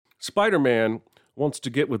Spider-Man wants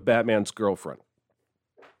to get with Batman's girlfriend,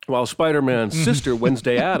 while Spider-Man's sister,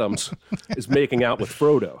 Wednesday Addams, is making out with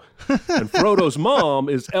Frodo. And Frodo's mom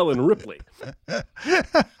is Ellen Ripley.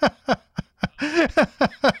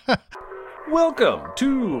 Welcome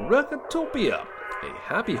to Recotopia, a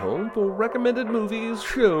happy home for recommended movies,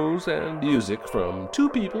 shows, and music from two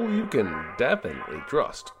people you can definitely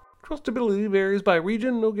trust. Trustability varies by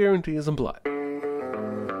region, no guarantees implied.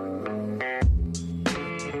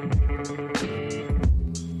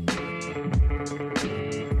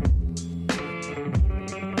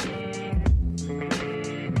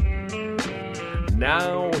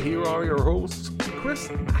 Now, here are your hosts,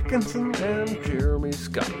 Chris Atkinson and Jeremy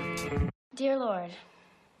Scott. Dear Lord,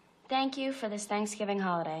 thank you for this Thanksgiving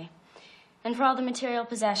holiday, and for all the material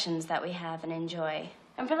possessions that we have and enjoy,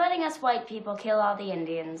 and for letting us white people kill all the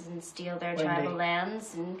Indians and steal their tribal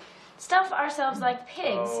lands and stuff ourselves like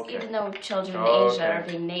pigs, even though children in Asia are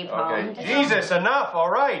being napalmed. Okay. Jesus, enough,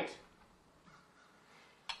 all right.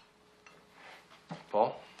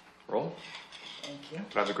 Paul, roll. Thank you.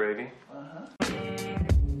 Have the gravy.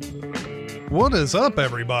 What is up,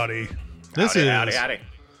 everybody? This is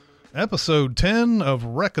episode 10 of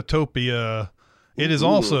Recotopia. It is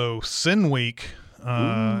also Sin Week,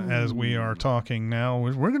 as we are talking now.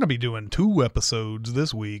 We're going to be doing 2 episodes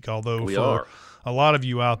this week, although a lot of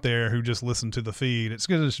you out there who just listen to the feed, it's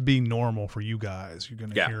going to be normal for you guys. You're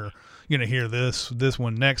going to hear this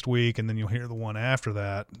one next week, and then you'll hear the one after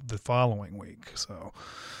that the following week. So.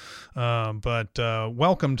 But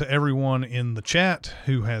welcome to everyone in the chat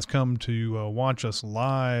who has come to watch us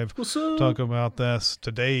live. What's up? Talk about this.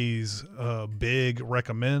 Today's big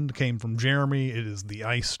recommend came from Jeremy. It is The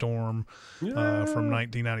Ice Storm from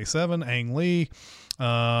 1997, Ang Lee.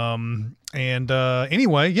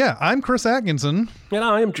 Anyway, I'm Chris Atkinson. And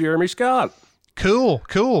I am Jeremy Scott. Cool.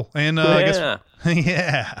 And I guess,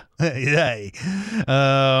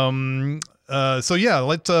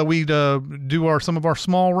 let's we do some of our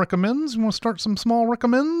small recommends. You want to start some small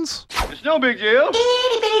recommends? It's no big deal.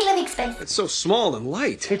 Itty bitty living space. It's so small and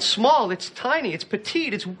light. It's small, it's tiny, it's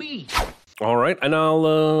petite, it's wee. All right, and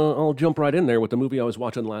I'll jump right in there with the movie I was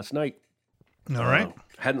watching last night. All right.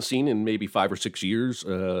 Hadn't seen in maybe 5 or 6 years.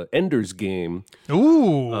 Ender's Game.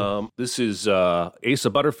 Ooh. This is Asa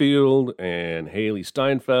Butterfield and Haley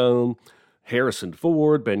Steinfeld, Harrison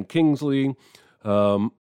Ford, Ben Kingsley. A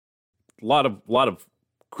lot of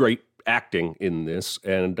great acting in this,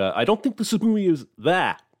 and I don't think this movie is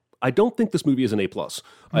that. I don't think this movie is an A+. No.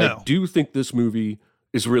 I do think this movie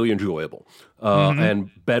is really enjoyable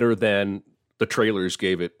and better than the trailers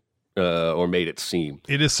gave it or made it seem.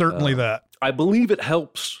 It is certainly that. I believe it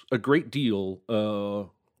helps a great deal to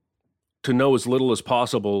know as little as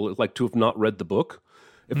possible, like to have not read the book.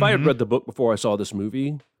 If I had read the book before I saw this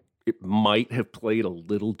movie, it might have played a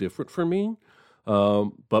little different for me.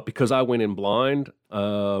 But because I went in blind,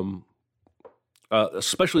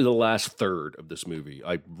 especially the last third of this movie,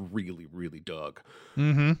 I really, really dug.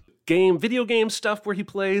 Video game stuff where he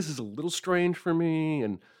plays is a little strange for me,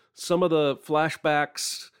 and some of the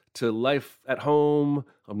flashbacks to life at home,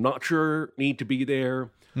 I'm not sure need to be there.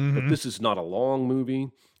 But this is not a long movie.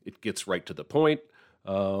 It gets right to the point.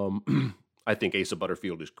 I think Asa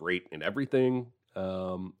Butterfield is great in everything.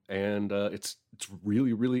 And it's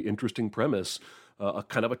really, really interesting premise, a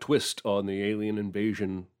kind of a twist on the alien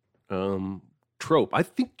invasion trope. I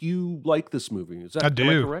think you like this movie. Is that am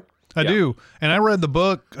I correct? I do. And I read the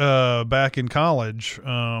book back in college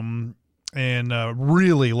and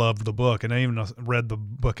really loved the book. And I even read the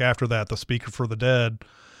book after that, The Speaker for the Dead.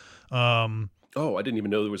 I didn't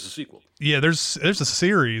even know there was a sequel. Yeah, there's a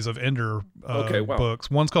series of Ender books.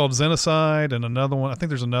 One's called Xenocide, and another one, I think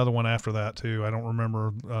there's another one after that too. I don't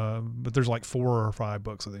remember, but there's like 4 or 5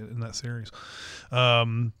 books in that series.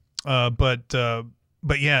 But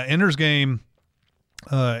yeah, Ender's Game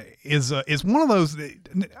is one of those,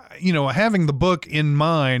 having the book in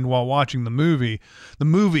mind while watching the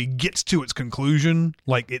movie gets to its conclusion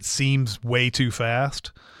like it seems way too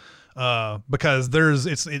fast. Because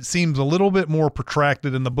it seems a little bit more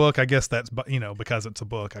protracted in the book. I guess that's, because it's a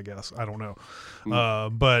book, I guess. I don't know.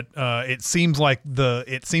 But it seems like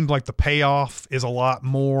the payoff is a lot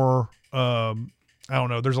more, I don't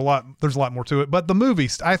know. There's a lot more to it, but the movie,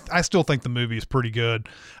 I still think the movie is pretty good.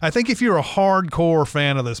 I think if you're a hardcore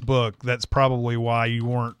fan of this book, that's probably why you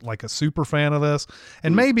weren't like a super fan of this.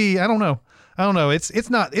 And maybe, I don't know. It's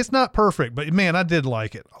not perfect, but man, I did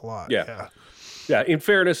like it a lot. Yeah, in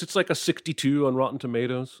fairness, it's like a 62 on Rotten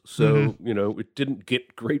Tomatoes, so, it didn't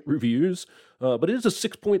get great reviews, but it is a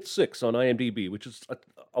 6.6 on IMDb, which is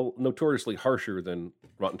notoriously harsher than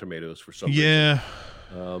Rotten Tomatoes for some reason. Yeah.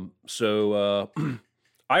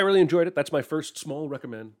 I really enjoyed it. That's my first small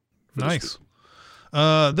recommend. Nice.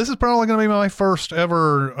 This is probably going to be my first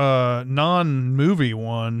ever non-movie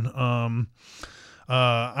one.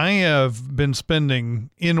 I have been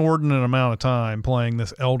spending inordinate amount of time playing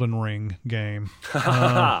this Elden Ring game,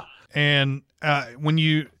 and when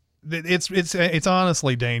you, it's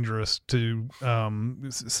honestly dangerous to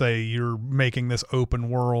say you're making this open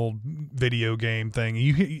world video game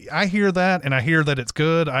thing. I hear that, and I hear that it's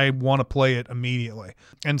good. I want to play it immediately,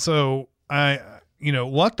 and so I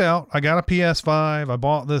lucked out. I got a PS5. I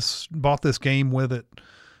bought this game with it,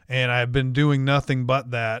 and I've been doing nothing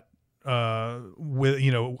but that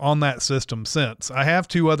on that system since. I have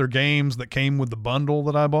 2 other games that came with the bundle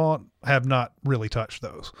that I bought. Have not really touched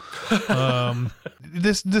those.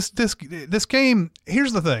 This game,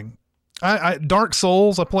 here's the thing. I Dark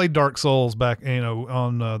Souls, I played Dark Souls back,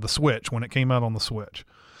 on the Switch when it came out on the Switch.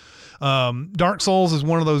 Dark Souls is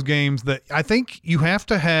one of those games that I think you have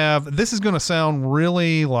to have. This is going to sound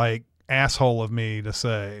really like asshole of me to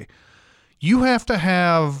say. You have to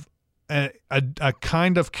have a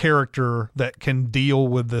kind of character that can deal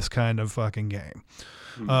with this kind of fucking game.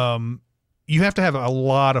 You have to have a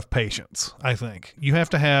lot of patience. I think you have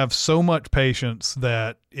to have so much patience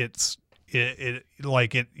that you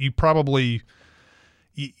probably,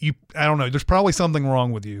 I don't know. There's probably something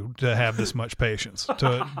wrong with you to have this much patience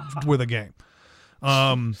with a game.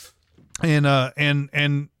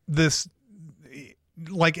 And this,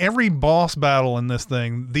 like every boss battle in this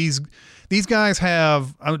thing, these guys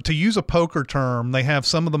have, to use a poker term, they have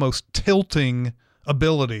some of the most tilting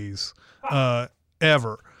abilities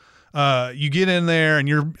ever. You get in there and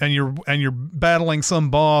you're battling some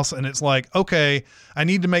boss, and it's like, okay, I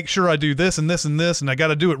need to make sure I do this and this and this, and I got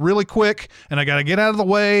to do it really quick, and I got to get out of the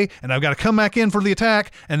way, and I've got to come back in for the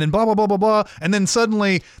attack, and then blah blah blah blah blah, and then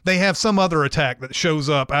suddenly they have some other attack that shows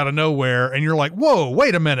up out of nowhere, and you're like, whoa,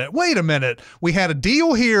 wait a minute, we had a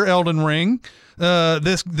deal here, Elden Ring.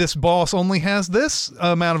 This boss only has this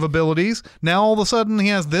amount of abilities. Now all of a sudden he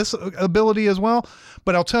has this ability as well.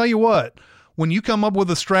 But I'll tell you what. When you come up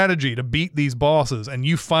with a strategy to beat these bosses and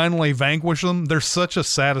you finally vanquish them, there's such a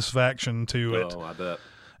satisfaction to it. Oh, I bet.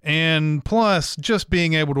 And plus, just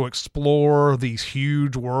being able to explore these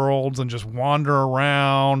huge worlds and just wander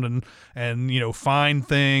around and find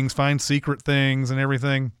things, find secret things and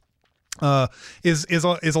everything, is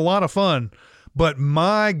a lot of fun. But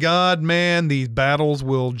my God, man, these battles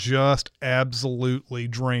will just absolutely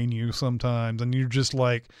drain you sometimes, and you're just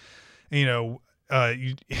like, it's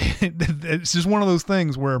just one of those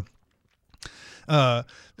things where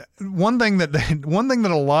one thing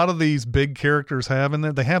that a lot of these big characters have in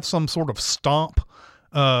there, they have some sort of stomp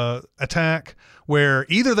attack where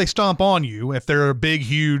either they stomp on you. If they're a big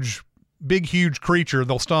huge creature,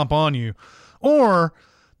 they'll stomp on you, or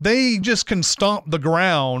they just can stomp the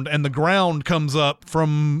ground, and the ground comes up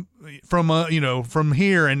from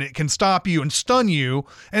here, and it can stop you and stun you.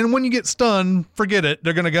 And when you get stunned, forget it.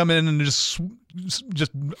 They're going to come in and just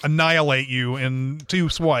annihilate you in 2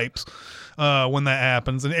 swipes when that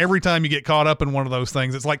happens. And every time you get caught up in one of those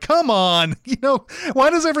things, it's like, come on, why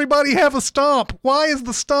does everybody have a stomp? Why is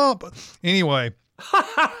the stomp? Anyway.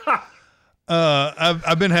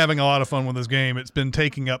 I've been having a lot of fun with this game. It's been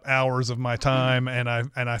taking up hours of my time, and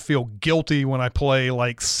I feel guilty when I play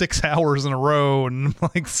like 6 hours in a row, and I'm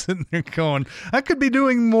like sitting there going, I could be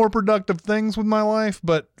doing more productive things with my life,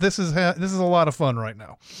 but this is a lot of fun right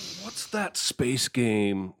now. What's that space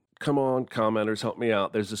game? Come on, commenters, help me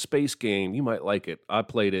out. There's a space game. You might like it. I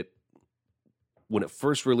played it when it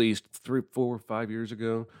first released 3, 4, 5 years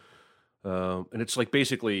ago, and it's like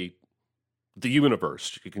basically the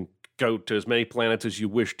universe. You can go to as many planets as you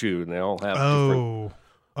wish to, and they all have different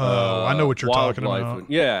I know what you're talking about.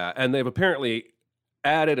 Yeah, and they've apparently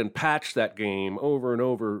added and patched that game over and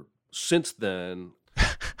over since then.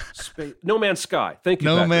 No Man's Sky. Thank you,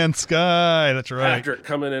 No Patrick. Man's Sky. That's right. Patrick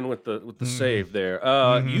coming in with the save there.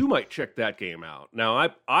 You might check that game out. Now,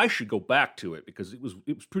 I should go back to it because it was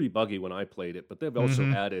pretty buggy when I played it, but they've also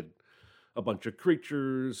added a bunch of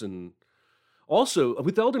creatures, and also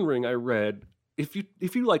with Elden Ring, I read if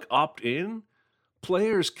you like opt in,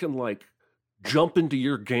 players can like jump into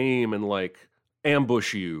your game and like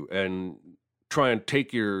ambush you and try and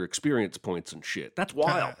take your experience points and shit. That's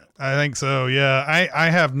wild. I think so. Yeah. I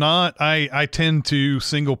have not, I tend to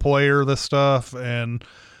single player this stuff, and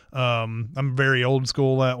I'm very old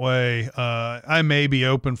school that way. I may be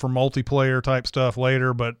open for multiplayer type stuff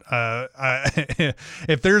later, but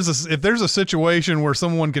if there's a situation where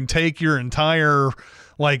someone can take your entire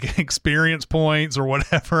like experience points or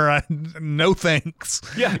whatever. No thanks.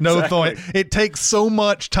 Yeah, no exactly. It takes so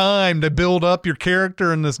much time to build up your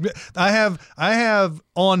character in this. I have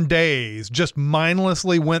on days just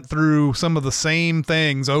mindlessly went through some of the same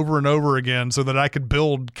things over and over again so that I could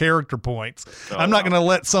build character points. I'm not going to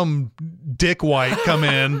let some dick white come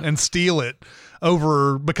in and steal it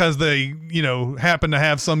over because they, happen to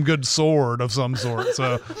have some good sword of some sort.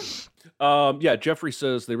 So yeah, Jeffrey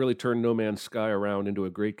says they really turned No Man's Sky around into a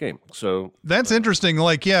great game. So that's interesting.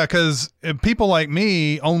 Like, yeah, because people like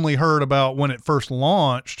me only heard about when it first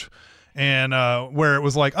launched and where it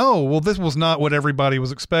was like, oh, well, this was not what everybody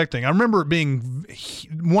was expecting. I remember it being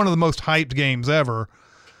one of the most hyped games ever.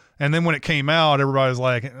 And then when it came out, everybody was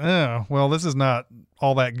like, oh, well, this is not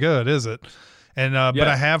all that good, is it? And but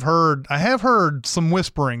I have heard some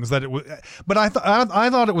whisperings that it was, but I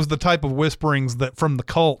thought it was the type of whisperings that from the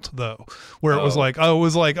cult though, where it was like,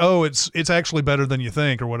 it's actually better than you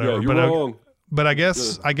think or whatever. Yeah, you're wrong. But I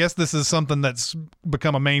guess this is something that's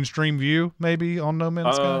become a mainstream view maybe on No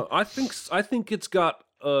Man's Sky. I think it's got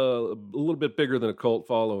a little bit bigger than a cult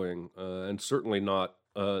following, and certainly not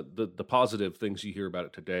the positive things you hear about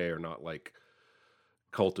it today are not like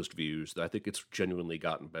cultist views. I think it's genuinely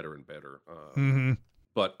gotten better and better.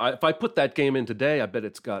 But if I put that game in today, I bet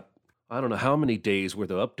it's got, I don't know how many days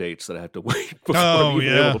worth of updates that I have to wait before I'm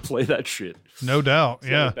even able to play that shit. No doubt.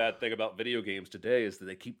 The other bad thing about video games today is that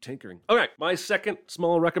they keep tinkering. All right, my second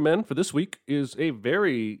small recommend for this week is a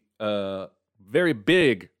very, very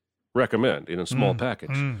big recommend in a small package.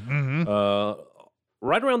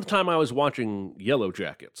 Right around the time I was watching Yellow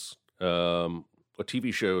Jackets, a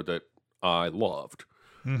TV show that I loved,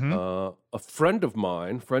 a friend of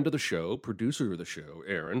mine, friend of the show, producer of the show,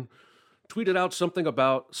 Aaron, tweeted out something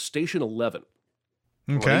about Station 11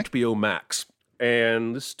 on HBO Max.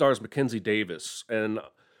 And this stars Mackenzie Davis. And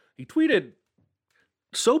he tweeted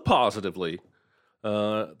so positively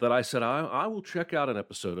that I said, I will check out an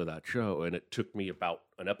episode of that show. And it took me about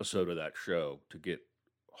an episode of that show to get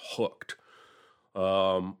hooked.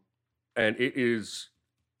 And it is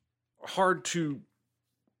hard to...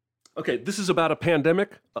 Okay, this is about a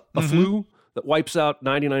pandemic, a flu that wipes out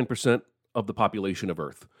 99% of the population of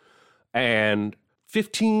Earth. And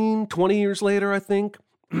 15, 20 years later, I think,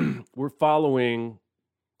 we're following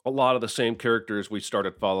a lot of the same characters we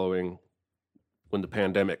started following when the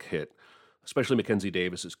pandemic hit, especially Mackenzie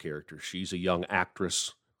Davis's character. She's a young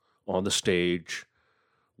actress on the stage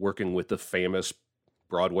working with the famous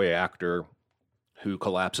Broadway actor who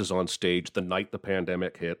collapses on stage the night the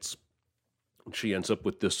pandemic hits. She ends up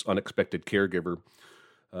with this unexpected caregiver.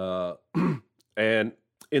 And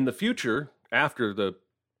in the future, after the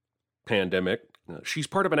pandemic, she's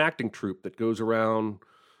part of an acting troupe that goes around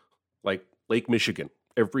like Lake Michigan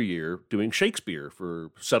every year doing Shakespeare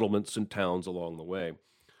for settlements and towns along the way.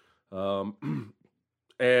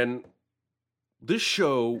 And this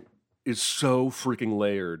show is so freaking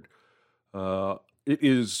layered. It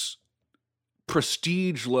is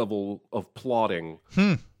prestige level of plotting.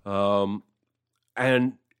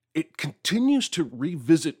 And it continues to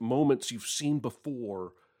revisit moments you've seen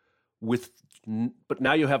before but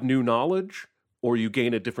now you have new knowledge or you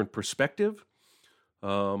gain a different perspective.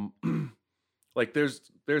 Like there's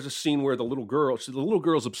a scene where the little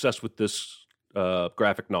girl's obsessed with this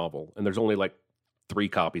graphic novel, and there's only like 3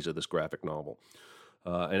 copies of this graphic novel.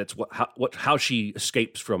 And it's how she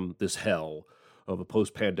escapes from this hell of a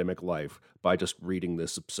post-pandemic life by just reading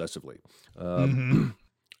this obsessively.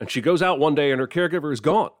 And she goes out one day and her caregiver is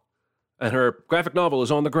gone. And her graphic novel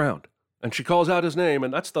is on the ground. And she calls out his name,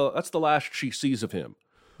 and that's the last she sees of him.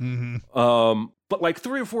 But like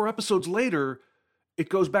 3 or 4 episodes later, it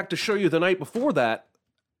goes back to show you the night before that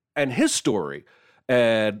and his story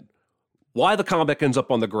and why the comic ends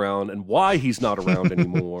up on the ground and why he's not around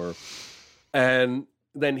anymore. And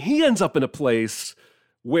then he ends up in a place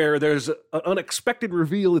where there's an unexpected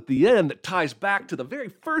reveal at the end that ties back to the very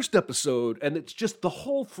first episode, and it's just the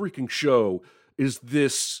whole freaking show is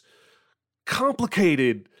this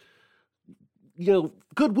complicated,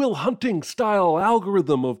 Good Will Hunting style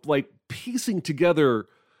algorithm of like piecing together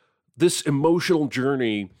this emotional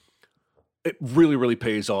journey. It really, really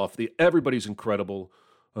pays off. Everybody's incredible.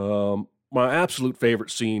 My absolute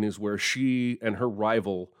favorite scene is where she and her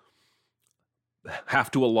rival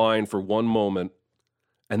have to align for one moment.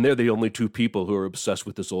 And they're the only 2 people who are obsessed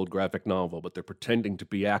with this old graphic novel, but they're pretending to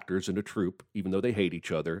be actors in a troupe, even though they hate each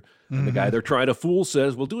other. And the guy they're trying to fool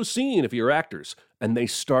says, we'll do a scene if you're actors. And they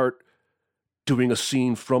start doing a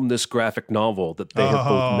scene from this graphic novel that they have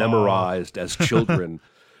both memorized as children.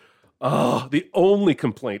 The only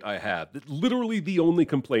complaint I have, literally the only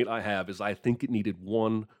complaint I have, is I think it needed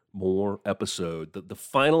one more episode. The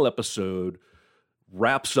final episode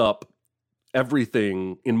wraps up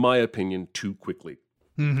everything, in my opinion, too quickly.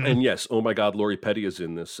 Mm-hmm. And yes, oh my God, Lori Petty is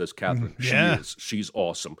in this, says Catherine. Yeah. She is. She's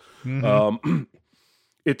awesome. Mm-hmm.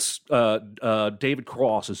 It's David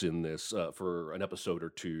Cross is in this for an episode or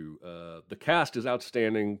two. The cast is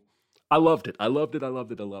outstanding. I loved it.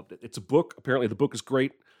 It's a book. Apparently the book is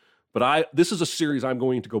great. But this is a series I'm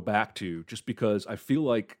going to go back to just because I feel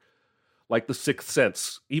like The Sixth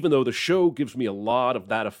Sense, even though the show gives me a lot of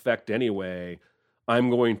that effect anyway, I'm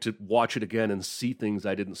going to watch it again and see things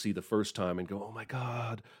I didn't see the first time and go, oh my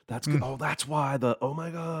God, that's good. Oh, that's why oh my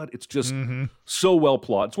God. It's just so well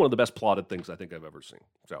plotted. It's one of the best plotted things I think I've ever seen.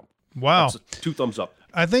 So wow. That's 2 thumbs up.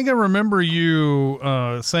 I think I remember you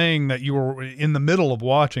saying that you were in the middle of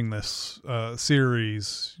watching this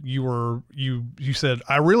series. You said,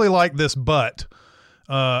 I really like this, but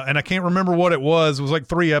and I can't remember what it was. It was like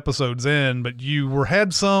 3 episodes in, but you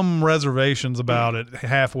had some reservations about it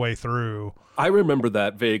halfway through. I remember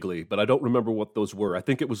that vaguely, but I don't remember what those were. I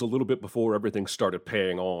think it was a little bit before everything started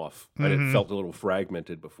paying off, and it felt a little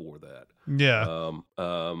fragmented before that. Yeah.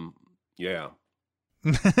 Yeah.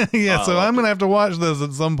 Yeah, so I'm going to have to watch this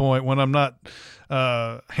at some point when I'm not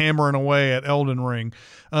hammering away at Elden Ring.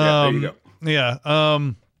 Yeah, there you go.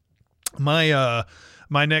 Yeah.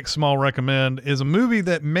 My next small recommend is a movie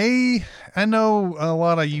that I know a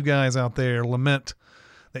lot of you guys out there lament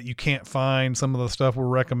that you can't find some of the stuff we're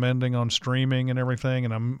recommending on streaming and everything,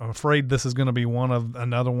 and I'm afraid this is going to be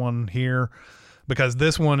another one here, because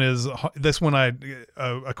this one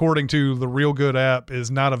according to the Real Good app, is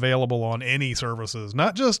not available on any services,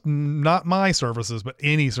 not my services, but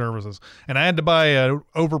any services, and I had to buy a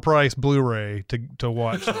overpriced Blu-ray to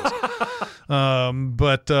watch this.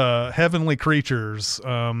 But Heavenly Creatures,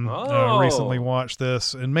 recently watched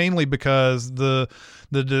this, and mainly because the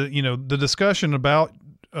discussion about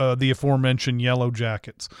the aforementioned Yellow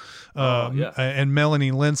Jackets, and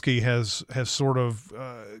Melanie Lynskey has sort of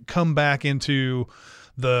come back into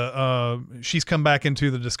she's come back into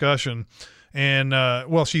the discussion, and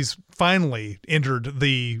she's finally entered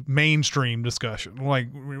the mainstream discussion. Like,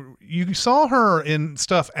 you saw her in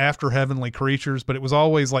stuff after Heavenly Creatures, but it was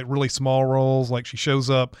always like really small roles. Like, she shows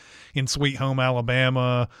up in Sweet Home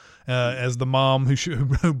Alabama as the mom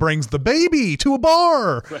who brings the baby to a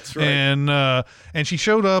bar. That's right. And she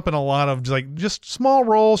showed up in a lot of like just small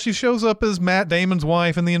roles. She shows up as Matt Damon's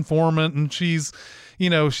wife in The Informant, and she's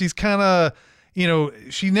kind of,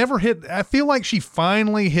 she never hit. I feel like she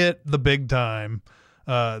finally hit the big time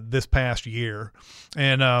this past year.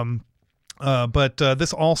 And but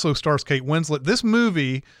this also stars Kate Winslet. This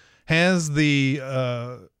movie has the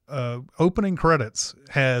opening credits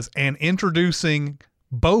has an introducing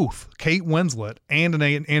both Kate Winslet and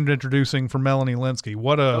an introducing for Melanie Lynskey.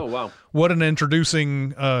 What an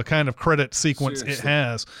introducing kind of credit sequence. Seriously. It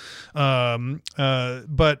has.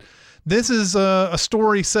 But this is a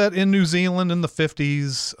story set in New Zealand in the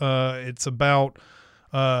 50s.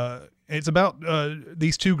 It's about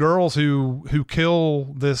these 2 girls who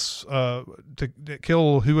kill this to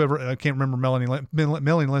kill whoever. I can't remember. Melanie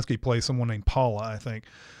Lynskey plays someone named Paula, I think,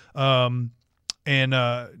 and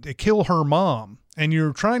they kill her mom. And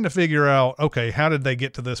you're trying to figure out, okay, how did they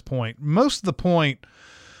get to this point? Most of the point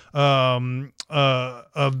of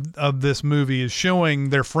this movie is showing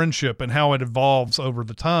their friendship and how it evolves over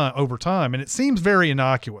time, and it seems very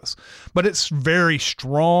innocuous, but it's very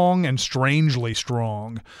strong and strangely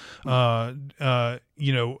strong.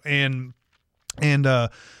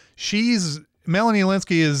 She's Melanie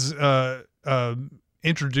Lynskey is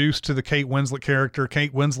introduced to the Kate Winslet character.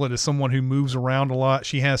 Kate Winslet is someone who moves around a lot.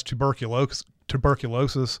 She has tuberculosis,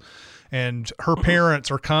 and her parents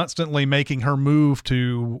are constantly making her move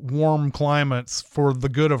to warm climates for the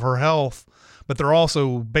good of her health, but they're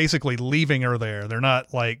also basically leaving her there. They're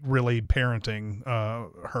not like really parenting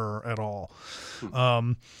her at all.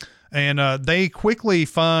 And they quickly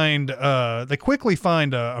find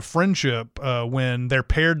a friendship when they're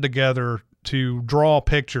paired together to draw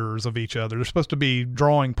pictures of each other. They're supposed to be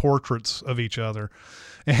drawing portraits of each other.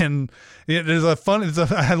 And it is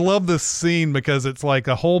I love this scene because it's like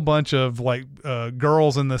a whole bunch of like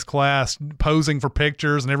girls in this class posing for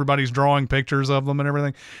pictures, and everybody's drawing pictures of them and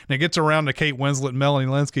everything. And it gets around to Kate Winslet and Melanie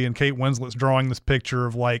Lynskey, and Kate Winslet's drawing this picture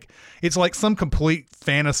of it's like some complete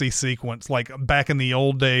fantasy sequence, like back in the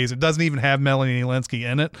old days. It doesn't even have Melanie Lynskey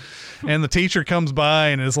in it. And the teacher comes by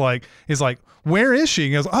and is like, where is she?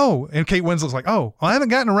 And goes, oh, and Kate Winslet's like, oh, I haven't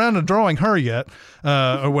gotten around to drawing her yet,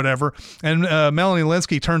 or whatever. And Melanie Lynskey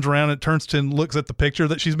Lewinsky turns around and looks at the picture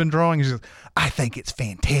that she's been drawing. And she says, "I think it's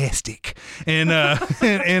fantastic." And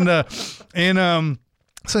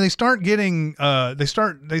so they start getting they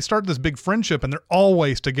start this big friendship, and they're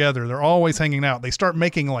always together. They're always hanging out. They start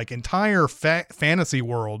making like entire fantasy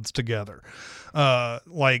worlds together.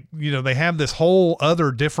 Like, you know, they have this whole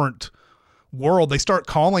other different world. They start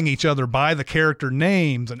calling each other by the character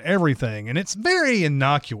names and everything, and it's very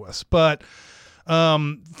innocuous, but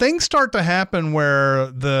things start to happen where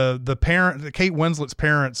the Kate Winslet's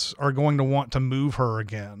parents are going to want to move her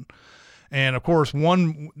again. And of course,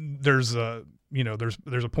 there's a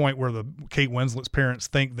point where the Kate Winslet's parents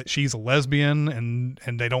think that she's a lesbian,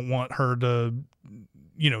 and they don't want her to,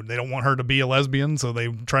 they don't want her to be a lesbian, so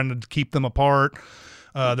they're trying to keep them apart.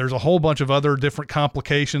 There's a whole bunch of other different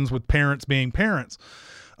complications with parents being parents.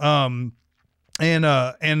 And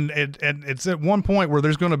it's at one point where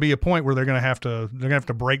there's going to be a point where they're going to have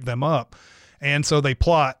to break them up. And so they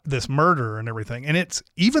plot this murder and everything. And it's,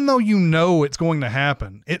 even though it's going to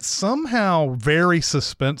happen, it's somehow very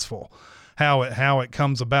suspenseful how it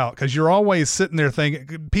comes about. 'Cause you're always sitting there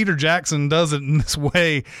thinking, Peter Jackson does it in this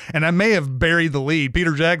way. And I may have buried the lead.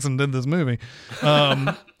 Peter Jackson did this movie.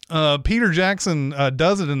 Peter Jackson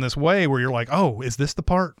does it in this way where you're like, oh, is this the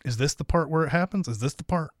part? Is this the part where it happens? Is this the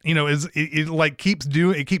part? It keeps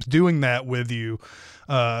doing that with you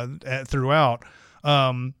throughout.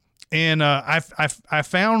 I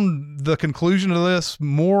found the conclusion of this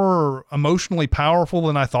more emotionally powerful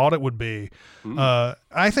than I thought it would be.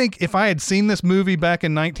 I think if I had seen this movie back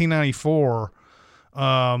in 1994,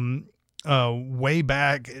 way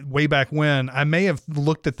back when, I may have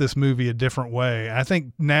looked at this movie a different way. I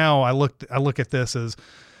think now I look at this as,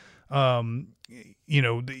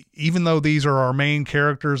 even though these are our main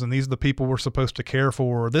characters and these are the people we're supposed to care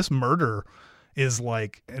for, this murder is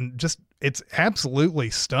like, and just, it's absolutely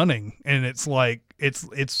stunning. And it's like,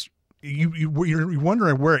 you're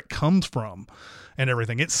wondering where it comes from and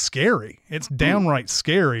everything. It's scary. It's downright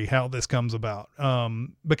scary how this comes about.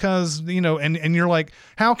 Because, and you're like,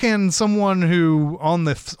 how can someone who on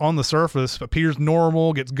the surface appears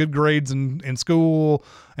normal, gets good grades in school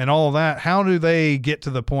and all of that, how do they get to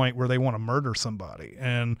the point where they want to murder somebody?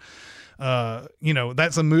 And,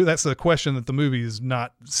 that's a question that the movie is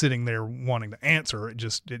not sitting there wanting to answer. It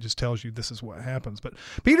just tells you this is what happens. But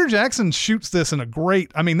Peter Jackson shoots this in a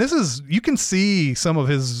great, you can see some of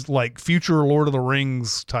his like future Lord of the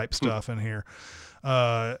Rings type stuff in here.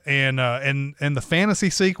 And the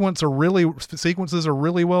fantasy sequences are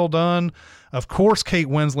really well done. Of course, Kate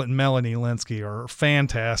Winslet and Melanie Linsky are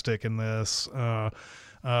fantastic in this. I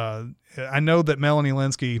know that Melanie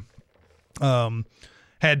Linsky,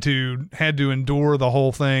 had to endure the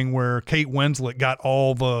whole thing where Kate Winslet got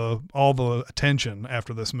all the attention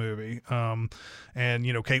after this movie. And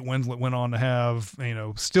Kate Winslet went on to have,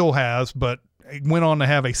 still has, but went on to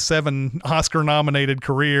have a 7 Oscar nominated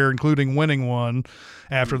career, including winning one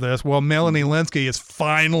after this. Well, Melanie Linsky is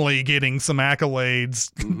finally getting some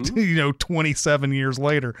accolades, 27 years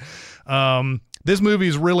later. This movie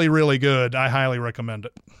is really, really good. I highly recommend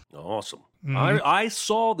it. Awesome. Mm-hmm. I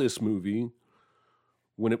saw this movie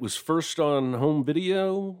when it was first on home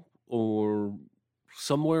video, or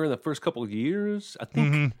somewhere in the first couple of years. I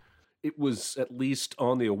think it was at least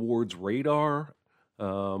on the awards radar.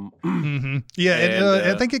 Yeah,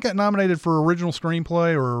 I think it got nominated for original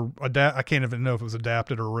screenplay or I can't even know if it was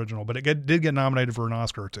adapted or original, but it did get nominated for an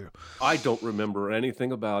Oscar or two. I don't remember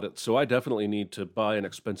anything about it, so I definitely need to buy an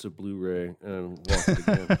expensive Blu-ray and watch it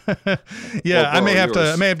again. Yeah, I may have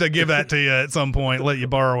to give that to you at some point, let you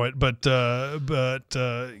borrow it, but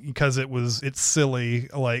because it's silly.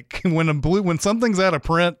 Like when something's out of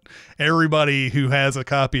print, everybody who has a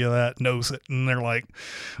copy of that knows it, and they're like,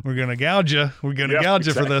 "We're gonna gouge you. We're gonna gouge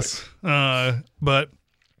you for this." But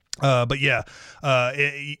yeah,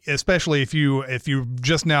 especially if you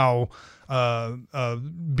just now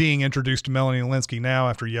being introduced to Melanie Linsky now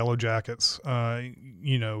after Yellow Jackets, and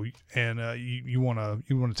you want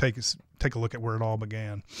to take a look at where it all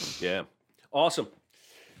began. Yeah, awesome.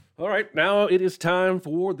 All right, now it is time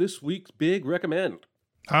for this week's Big Recommend.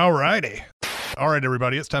 All righty. All right,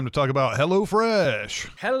 everybody, it's time to talk about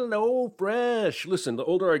HelloFresh. HelloFresh. Listen, the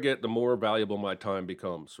older I get, the more valuable my time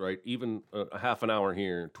becomes, right? Even a half an hour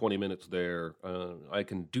here, 20 minutes there, I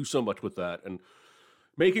can do so much with that. And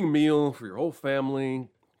making a meal for your whole family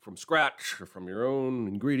from scratch or from your own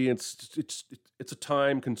ingredients, it's a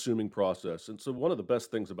time-consuming process. And so one of the best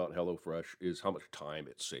things about HelloFresh is how much time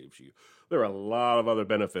it saves you. There are a lot of other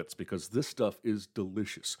benefits because this stuff is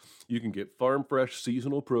delicious. You can get farm-fresh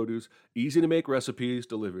seasonal produce, easy-to-make recipes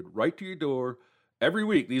delivered right to your door Every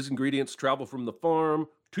week, these ingredients travel from the farm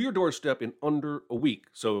to your doorstep in under a week.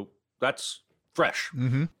 So that's fresh.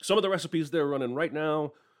 Some of the recipes they're running right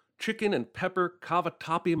now: chicken and pepper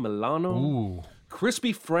cavatappi Milano. Ooh.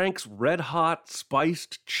 Crispy Frank's red hot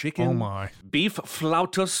spiced chicken. Oh my. Beef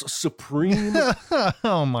flautas supreme.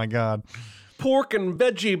 Oh my God. Pork and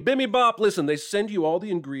veggie bibimbap. Listen, they send you all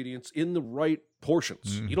the ingredients in the right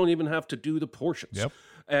portions. You don't even have to do the portions. Yep.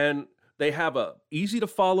 And they have a easy to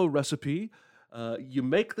follow recipe. You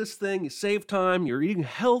make this thing, you save time, you're eating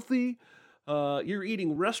healthy, you're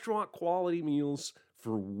eating restaurant quality meals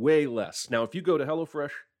for way less. Now, if you go to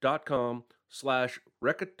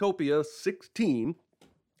HelloFresh.com/Recotopia16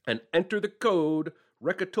 and enter the code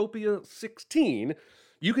Recotopia16,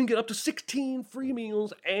 you can get up to 16 free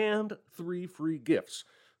meals and 3 free gifts.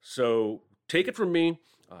 So take it from me.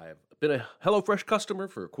 I've been a HelloFresh customer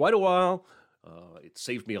for quite a while. It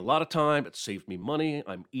saved me a lot of time. It saved me money.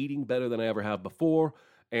 I'm eating better than I ever have before,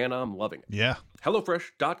 and I'm loving it. Yeah.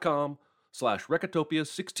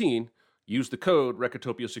 HelloFresh.com/Recotopia16. Use the code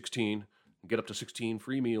Recotopia16 and get up to 16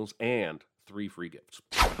 free meals and 3 free gifts.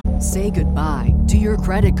 Say goodbye to your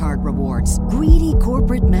credit card rewards. Greedy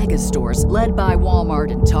corporate mega stores, led by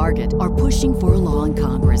Walmart and Target, are pushing for a law in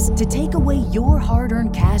Congress to take away your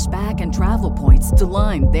hard-earned cash back and travel points to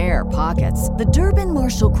line their pockets. The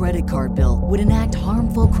Durbin-Marshall credit card bill would enact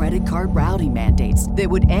harmful credit card routing mandates that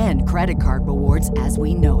would end credit card rewards as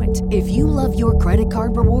we know it. If you love your credit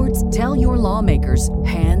card rewards, tell your lawmakers,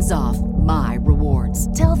 hands off my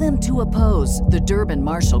rewards. Tell them to oppose the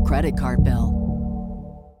Durbin-Marshall credit card bill.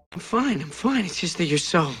 I'm fine. It's just that you're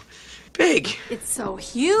so big. It's so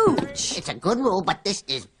huge. It's a good rule, but this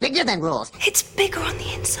is bigger than rules. It's bigger on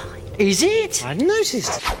the inside. Is it? I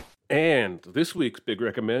noticed. And this week's big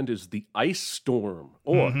recommend is the Ice Storm,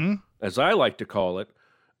 or as I like to call it,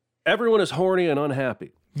 everyone is horny and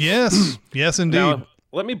unhappy. Yes. Yes, indeed. Now,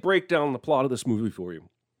 let me break down the plot of this movie for you.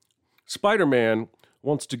 Spider-Man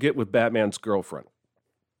wants to get with Batman's girlfriend,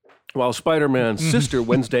 while Spider-Man's sister,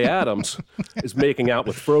 Wednesday Addams, is making out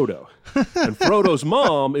with Frodo. And Frodo's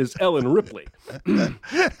mom is Ellen Ripley. Okay,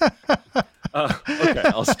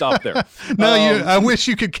 I'll stop there. No, I wish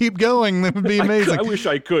you could keep going. That would be amazing. I wish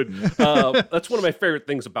I could. That's one of my favorite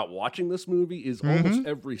things about watching this movie is almost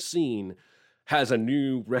every scene has a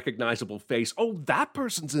new recognizable face. Oh, that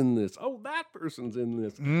person's in this. Oh, that person's in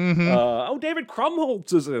this. Oh, David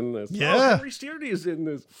Krumholtz is in this. Yeah. Oh, Henry Stearney is in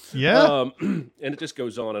this. Yeah. And it just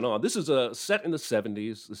goes on and on. This is set in the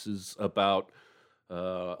 70s. This is about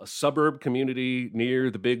a suburb community near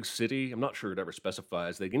the big city. I'm not sure it ever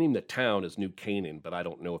specifies. They name the town as New Canaan, but I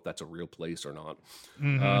don't know if that's a real place or not.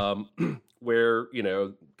 Where,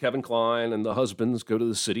 Kevin Kline and the husbands go to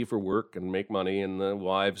the city for work and make money, and the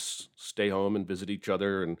wives stay home and visit each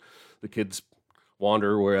other, and the kids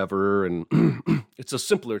wander wherever, and it's a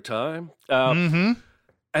simpler time. And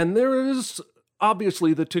there is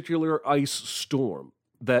obviously the titular ice storm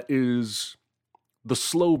that is the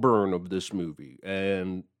slow burn of this movie,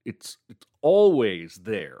 and it's always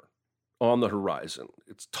there on the horizon.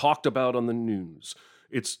 It's talked about on the news.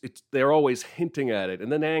 They're always hinting at it,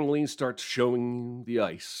 and then Ang Lee starts showing the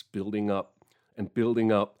ice building up and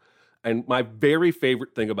building up. And my very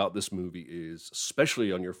favorite thing about this movie is,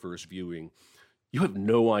 especially on your first viewing, you have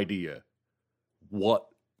no idea what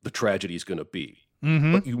the tragedy is going to be,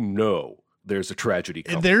 but there's a tragedy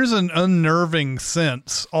coming. There's an unnerving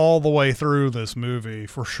sense all the way through this movie,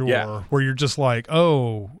 for sure, where you're just like,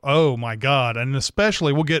 oh my God. And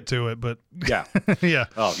especially, we'll get to it, but yeah. Yeah.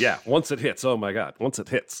 Oh, yeah. Once it hits, oh my God, once it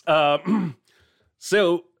hits.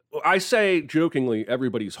 So I say jokingly,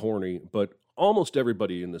 everybody's horny, but almost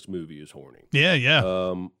everybody in this movie is horny. Yeah,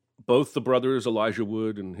 yeah. Both the brothers, Elijah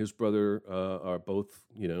Wood and his brother, are both,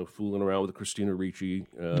 fooling around with Christina Ricci.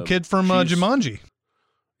 The kid from Jumanji.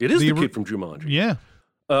 It is the kid from Jumanji. Yeah.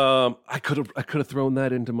 I could have thrown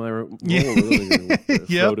that into my role earlier.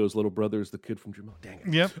 Frodo's little brother is the kid from Jumanji. Dang it.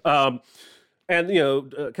 Yep. And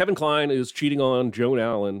Kevin Kline is cheating on Joan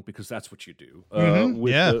Allen, because that's what you do,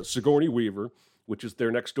 with Sigourney Weaver, which is their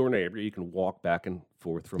next door neighbor. You can walk back and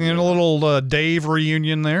forth from. And a little Dave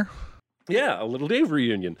reunion there. Yeah, a little Dave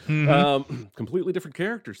reunion. Completely different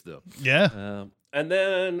characters, though. Yeah. And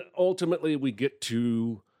then ultimately we get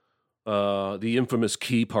to the infamous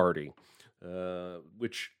key party,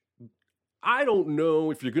 which I don't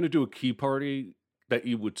know if you're going to do a key party that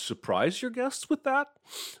you would surprise your guests with that.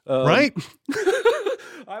 Right.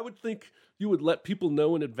 I would think you would let people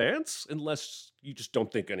know in advance, unless you just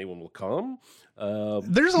don't think anyone will come.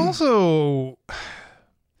 There's also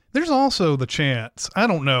the chance, I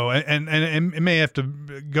don't know, and it may have to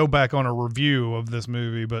go back on a review of this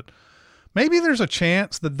movie, but maybe there's a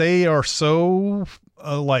chance that they are so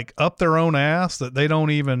like up their own ass that they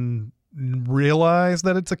don't even realize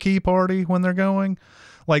that it's a key party when they're going.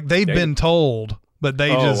 Like they've been told, but they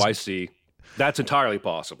just. Oh, I see. That's entirely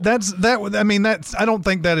possible. I mean, I don't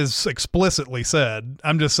think that is explicitly said.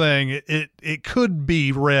 I'm just saying it could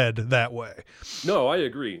be read that way. No, I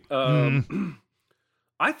agree.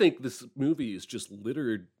 I think this movie is just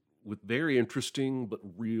littered with very interesting but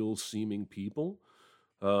real seeming people.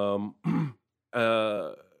 The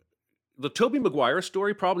Tobey Maguire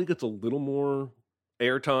story probably gets a little more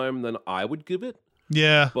airtime than I would give it.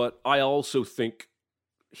 Yeah. But I also think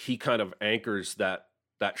he kind of anchors that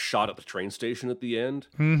shot at the train station at the end.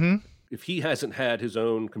 Mm-hmm. If he hasn't had his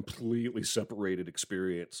own completely separated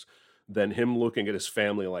experience, then him looking at his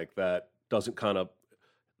family like that doesn't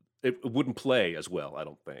it wouldn't play as well, I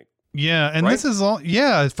don't think. Yeah, and right? This is all,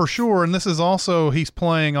 yeah, for sure. And this is also, he's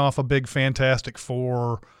playing off a big Fantastic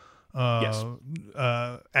Four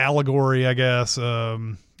allegory, I guess.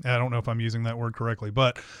 I don't know if I'm using that word correctly,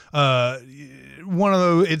 but one of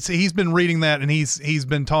those. He's been reading that, and he's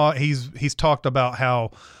talked about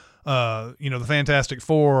how the Fantastic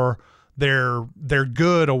Four, they're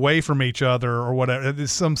good away from each other or whatever.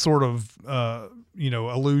 There's some sort of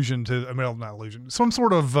allusion to, I mean, not allusion, some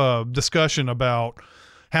sort of discussion about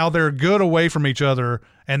how they're good away from each other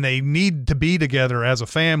and they need to be together as a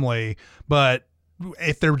family, but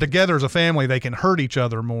if they're together as a family, they can hurt each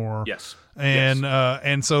other more. Yes.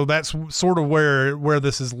 And so that's sort of where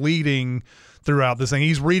this is leading throughout this thing.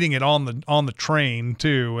 He's reading it on the train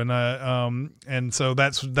too. And so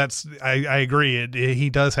that's I agree. He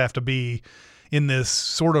does have to be in this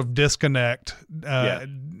sort of disconnect,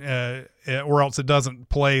 or else it doesn't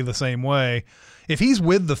play the same way. If he's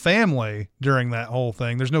with the family during that whole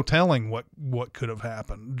thing, there's no telling what could have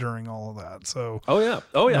happened during all of that. So, oh yeah.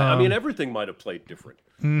 I mean, everything might have played different.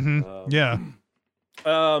 Mm-hmm. Yeah.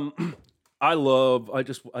 I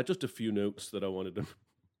just a few notes that I wanted to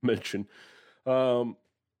mention. When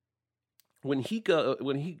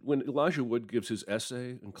Elijah Wood gives his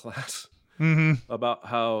essay in class about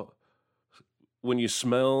how when you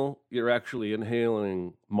smell, you're actually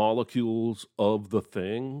inhaling molecules of the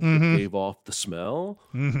thing that gave off the smell.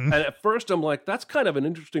 And at first I'm like, that's kind of an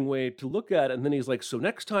interesting way to look at it. And then he's like, so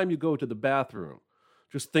next time you go to the bathroom,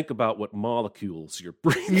 just think about what molecules you're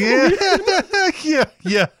breathing. Yeah.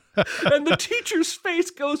 And the teacher's face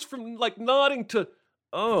goes from like nodding to,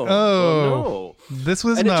 oh no. This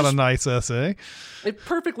was not a nice essay. It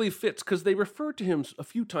perfectly fits because they refer to him a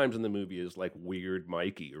few times in the movie as like Weird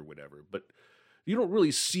Mikey or whatever, but you don't really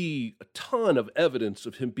see a ton of evidence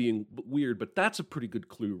of him being weird, but that's a pretty good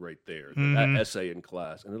clue right there, that essay in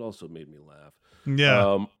class. And it also made me laugh.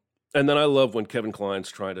 Yeah. And then I love when Kevin Kline's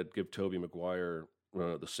trying to give Tobey Maguire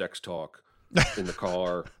the sex talk in the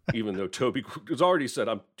car, even though Tobey has already said,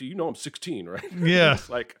 do you know I'm 16, right? Yeah. It's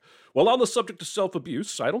like, well, on the subject of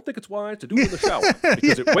self-abuse, I don't think it's wise to do it in the shower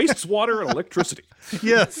because it wastes water and electricity.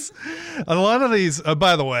 Yes. A lot of these,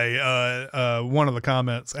 by the way, one of the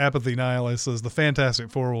comments, Apathy Nihilist, says the Fantastic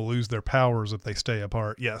Four will lose their powers if they stay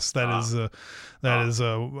apart. Yes, that is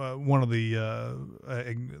one of the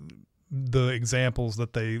examples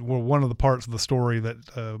that one of the parts of the story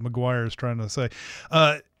that Maguire is trying to say.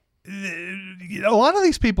 A lot of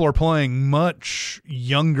these people are playing much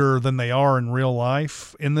younger than they are in real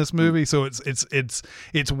life in this movie, so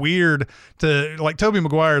it's weird to, like, Tobey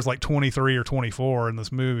Maguire is like 23 or 24 in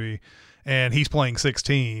this movie, and he's playing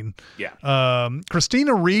 16. Yeah.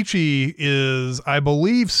 Christina Ricci is, I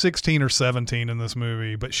believe, 16 or 17 in this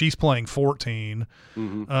movie, but she's playing 14.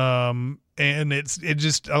 And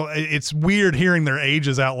it's weird hearing their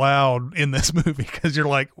ages out loud in this movie because you're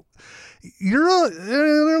like, they're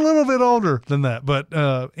a little bit older than that, but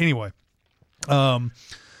anyway,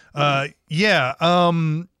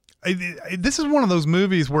 this is one of those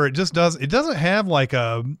movies where it doesn't have like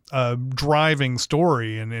a driving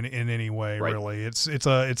story in any way, right. Really. It's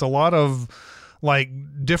a lot of like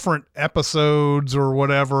different episodes or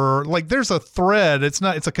whatever. Like there's a thread. It's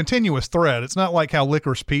a continuous thread. It's not like how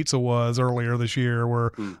Licorice Pizza was early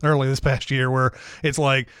this past year, where it's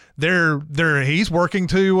like he's working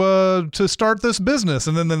to start this business,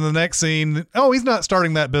 and then the next scene, he's not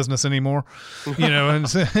starting that business anymore, and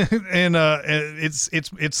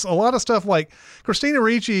it's a lot of stuff. Like Christina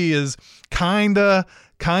Ricci is kind of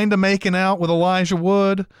making out with Elijah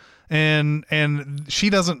Wood. And she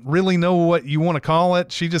doesn't really know what you want to call it.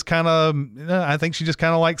 She just I think she just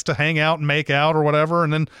kind of likes to hang out and make out or whatever.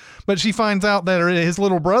 But she finds out that his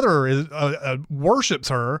little brother worships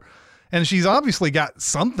her, and she's obviously got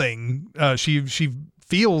something. She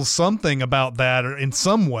feels something about that in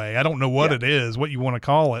some way. I don't know what it is, what you want to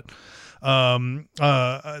call it.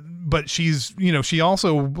 But she's, she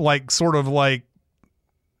also like sort of like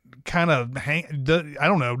kind of I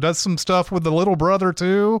don't know, does some stuff with the little brother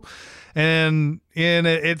too. And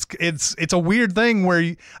it's a weird thing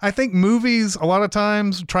where I think movies a lot of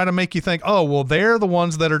times try to make you think, oh, well, they're the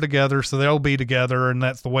ones that are together, so they'll be together, and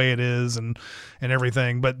that's the way it is, and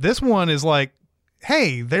everything. But this one is like,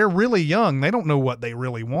 hey, they're really young. They don't know what they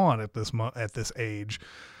really want at this age.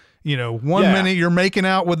 One minute you're making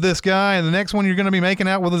out with this guy, and the next one you're going to be making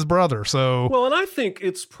out with his brother. So, well, and I think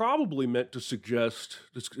it's probably meant to suggest,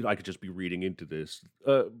 I could just be reading into this,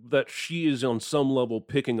 that she is on some level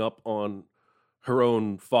picking up on her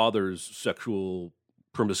own father's sexual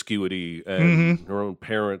promiscuity and her own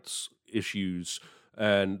parents' issues,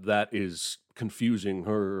 and that is confusing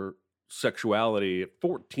her sexuality at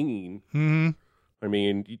 14. I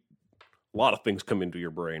mean, a lot of things come into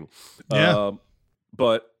your brain. Yeah.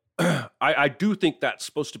 But I do think that's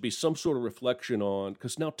supposed to be some sort of reflection on,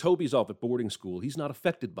 because now Toby's off at boarding school. He's not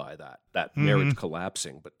affected by that marriage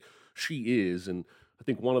collapsing, but she is. And I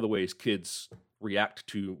think one of the ways kids react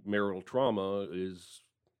to marital trauma is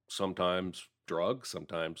sometimes drugs,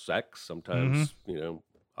 sometimes sex, sometimes,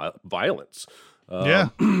 violence.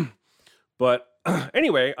 But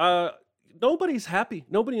anyway, nobody's happy.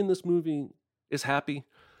 Nobody in this movie is happy.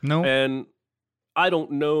 No. And I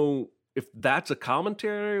don't know if that's a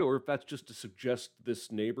commentary or if that's just to suggest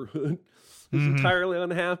this neighborhood is entirely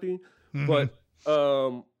unhappy. But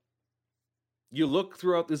you look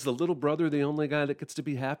throughout, is the little brother the only guy that gets to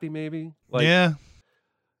be happy, maybe? Like, yeah.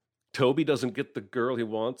 Toby doesn't get the girl he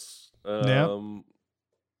wants.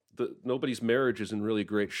 Nobody's marriage is in really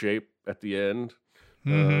great shape at the end.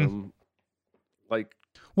 And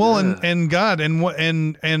what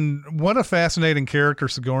a fascinating character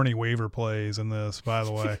Sigourney Weaver plays in this, by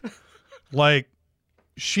the way. Like,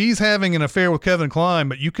 she's having an affair with Kevin Kline,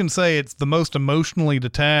 but you can say it's the most emotionally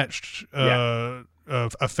detached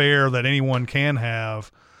affair that anyone can have.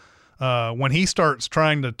 When he starts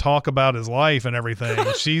trying to talk about his life and everything,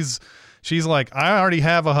 she's like, I already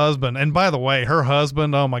have a husband. And by the way, her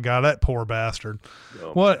husband, oh my God, that poor bastard.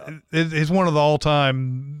 Is one of the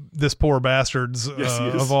all-time, this poor bastards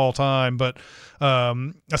of all time. But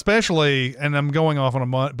especially, and I'm going off on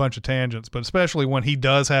a bunch of tangents, but especially when he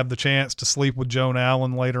does have the chance to sleep with Joan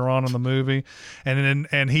Allen later on in the movie. And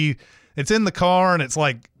it's in the car, and it's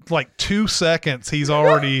like 2 seconds he's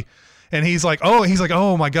already... And he's like,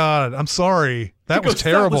 oh my God, I'm sorry. That was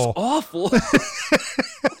terrible. That was awful.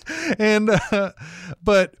 And,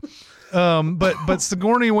 but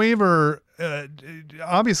Sigourney Weaver,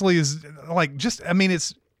 obviously is like,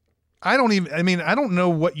 I don't know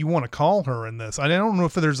what you want to call her in this. I don't know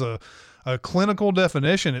if there's a clinical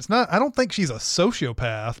definition. I don't think she's a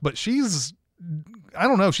sociopath, but she's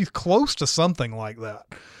close to something like that,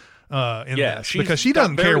 in this, because she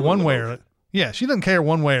doesn't care one way or she doesn't care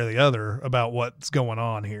one way or the other about what's going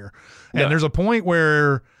on here. And there's a point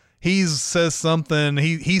where he says something,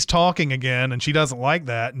 he's talking again, and she doesn't like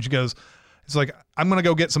that. And she goes, it's like, I'm going to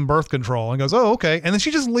go get some birth control. And goes, oh, okay. And then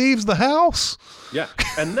she just leaves the house. Yeah.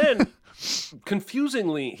 And then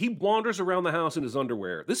confusingly, he wanders around the house in his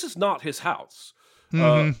underwear. This is not his house.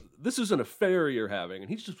 This is an affair you're having. And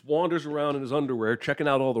he just wanders around in his underwear, checking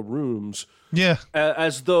out all the rooms. Yeah.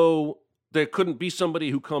 As though there couldn't be somebody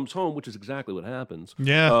who comes home, which is exactly what happens.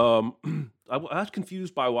 Yeah. I was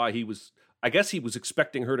confused by why I guess he was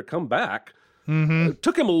expecting her to come back. It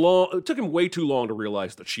took him way too long to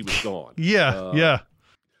realize that she was gone. Yeah.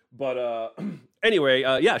 But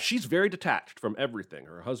anyway, she's very detached from everything.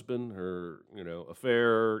 Her husband, her,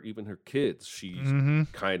 affair, even her kids. She's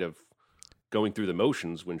kind of going through the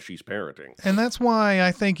motions when she's parenting. And that's why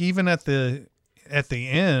I think even at the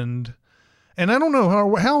end, and I don't know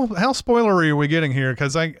how spoilery are we getting here,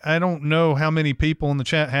 because I don't know how many people in the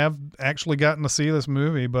chat have actually gotten to see this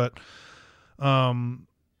movie, but I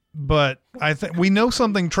think we know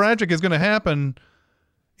something tragic is going to happen.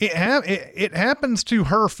 It happens to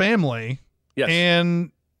her family. Yes.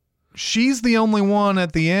 And she's the only one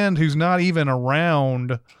at the end who's not even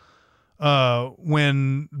around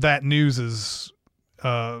when that news is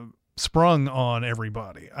sprung on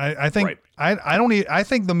everybody. I think right. I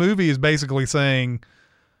think the movie is basically saying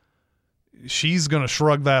she's going to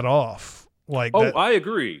shrug that off. Like, I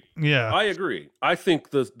agree. Yeah, I agree. I think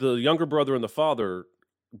the younger brother and the father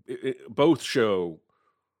both show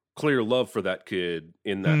clear love for that kid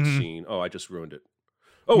in that scene. Oh, I just ruined it.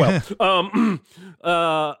 Oh well.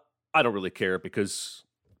 I don't really care because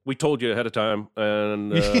we told you ahead of time,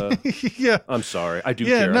 and yeah, I'm sorry. I do.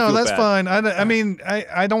 Yeah, care. no, that's bad. fine. I mean,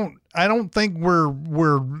 I don't think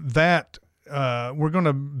we're that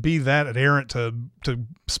to be that adherent to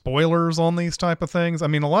spoilers on these type of things. I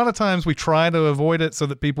mean, a lot of times we try to avoid it so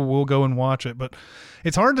that people will go and watch it, but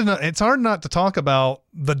it's hard not to talk about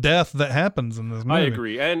the death that happens in this movie. I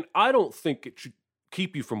agree, and I don't think it should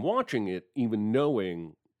keep you from watching it, even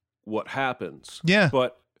knowing what happens. Yeah.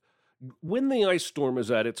 But when the ice storm is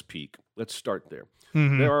at its peak, let's start there.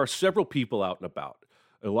 Mhm. There are several people out and about.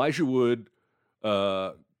 Elijah Wood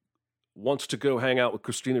wants to go hang out with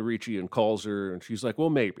Christina Ricci and calls her, and she's like, well,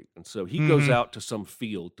 maybe. And so he goes out to some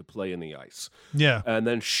field to play in the ice. Yeah. And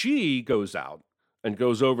then she goes out and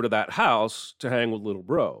goes over to that house to hang with little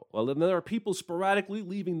bro. Well, then there are people sporadically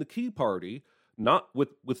leaving the key party, not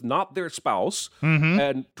with not their spouse,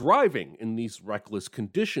 and driving in these reckless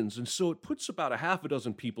conditions. And so it puts about a half a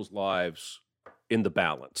dozen people's lives in the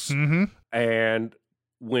balance. And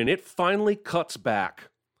when it finally cuts back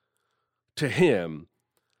to him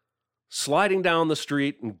sliding down the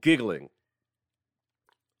street and giggling,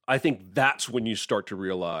 I think that's when you start to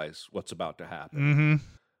realize what's about to happen.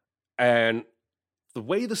 And the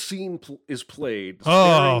way the scene is played,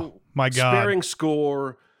 my God, sparing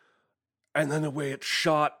score, and then the way it's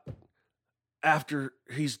shot after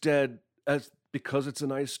he's dead, because it's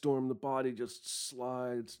an ice storm, the body just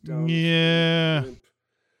slides down. Yeah.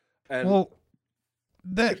 And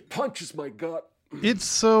that it punches my gut. It's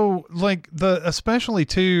so like especially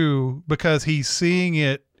too, because he's seeing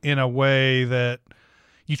it in a way that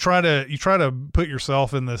you try to put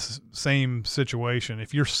yourself in this same situation.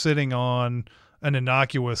 If you're sitting on an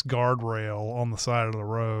innocuous guardrail on the side of the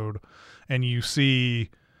road and you see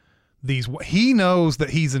he knows that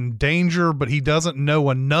he's in danger, but he doesn't know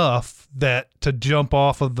enough to jump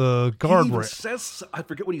off of the guardrail. I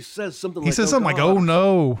forget what he says. He says something like, "Oh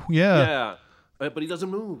no." Yeah. But he doesn't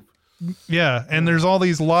move. Yeah, and there's all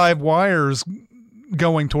these live wires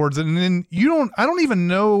going towards it, and then I don't even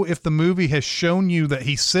know if the movie has shown you that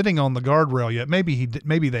he's sitting on the guardrail yet. Maybe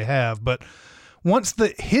they have, but once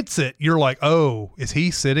that hits it, you're like, "Oh, is he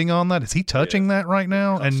sitting on that? Is he touching that right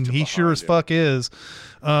now?" And he sure as fuck is.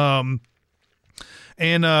 And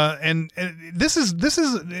this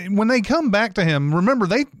is when they come back to him. Remember,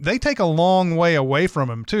 they take a long way away from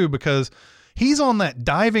him too, because he's on that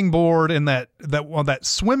diving board in that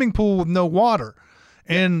swimming pool with no water,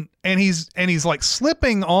 and he's like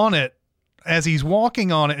slipping on it as he's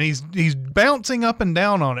walking on it, and he's bouncing up and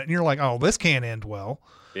down on it, and you're like, oh, this can't end well.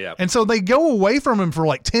 Yeah. And so they go away from him for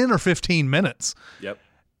like 10 or 15 minutes. Yep.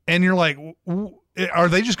 And you're like, are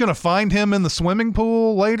they just going to find him in the swimming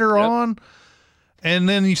pool later on? And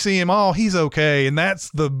then you see him, oh, he's okay. And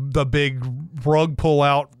that's the big rug pull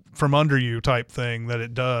out from under you type thing that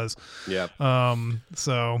it does. Yeah.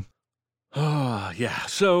 So. Yeah.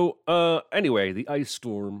 So, anyway, the ice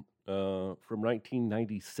storm from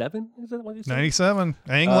 1997. Is that what you said? 97.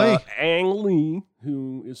 Ang Lee. Ang Lee,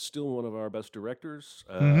 who is still one of our best directors.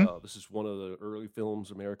 This is one of the early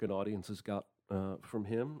films American audiences got from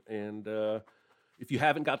him. And if you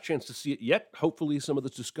haven't got a chance to see it yet, hopefully some of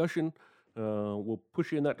this discussion will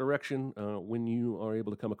push you in that direction when you are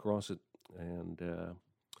able to come across it. And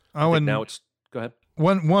now it's go ahead.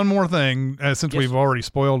 One more thing, since we've already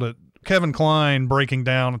spoiled it. Kevin Kline breaking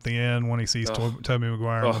down at the end when he sees Tobey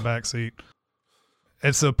Maguire in the back seat.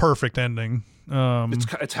 It's a perfect ending.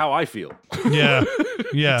 It's how I feel. Yeah.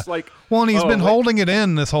 It's like, well, and he's been holding it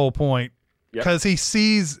in this whole point because Yep. he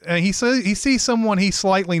sees someone he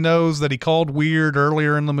slightly knows that he called weird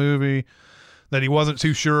earlier in the movie, that he wasn't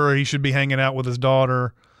too sure he should be hanging out with his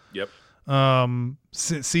daughter. Yep.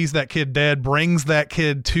 Sees that kid dead, brings that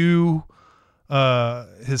kid to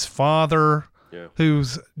his father. Yeah.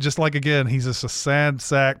 Who's just like, again, he's just a sad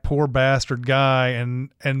sack, poor bastard guy, and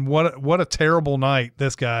what a terrible night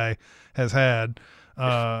this guy has had.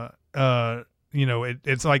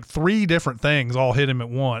 It's like three different things all hit him at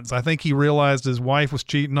once. I think he realized his wife was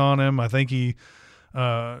cheating on him. I think he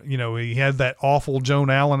had that awful Joan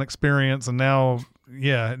Allen experience, and now,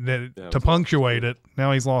 to punctuate it,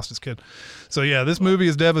 now he's lost his kid. So yeah, this movie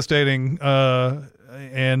is devastating.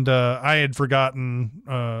 And I had forgotten,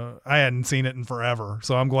 I hadn't seen it in forever.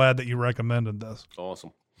 So I'm glad that you recommended this.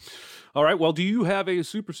 Awesome. All right. Well, do you have a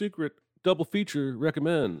super secret double feature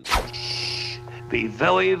recommend? Be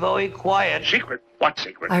very, very quiet. Secret? What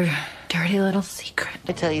secret? Our dirty little secret.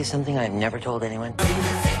 I tell you something I've never told anyone.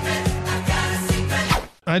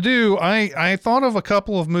 I do. I thought of a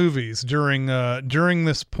couple of movies during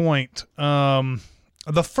this point.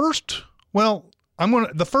 The first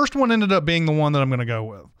one ended up being the one that I'm going to go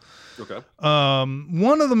with. Okay.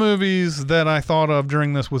 One of the movies that I thought of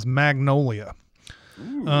during this was Magnolia.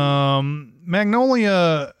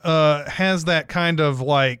 Magnolia has that kind of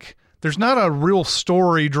like, there's not a real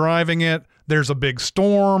story driving it. There's a big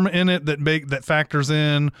storm in it that factors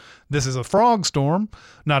in. This is a frog storm,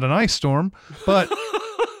 not an ice storm, but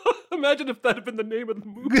imagine if that had been the name of the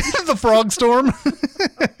movie. The frog storm.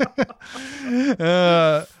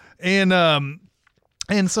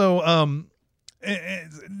 And so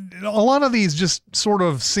a lot of these just sort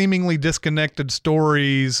of seemingly disconnected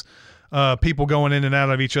stories, people going in and out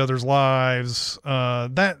of each other's lives,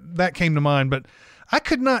 that came to mind, but I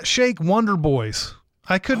could not shake Wonder Boys.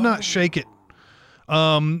 I could not shake it.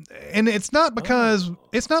 And it's not because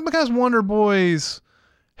Wonder Boys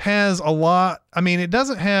has a lot. I mean, it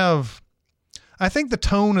doesn't have, I think the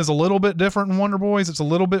tone is a little bit different in Wonder Boys. It's a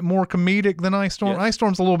little bit more comedic than Ice Storm. Yes. Ice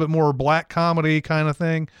Storm's a little bit more black comedy kind of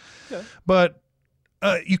thing. Okay. But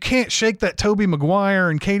you can't shake that Tobey Maguire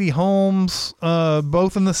and Katie Holmes,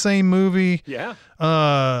 both in the same movie. Yeah.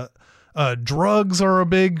 Drugs are a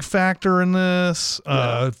big factor in this.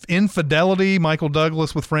 Infidelity, Michael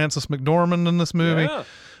Douglas with Frances McDormand in this movie. Yeah.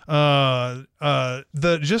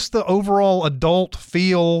 The overall adult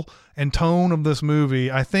feel and tone of this movie,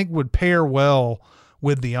 I think, would pair well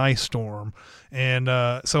with the Ice Storm. And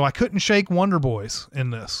so I couldn't shake Wonder Boys in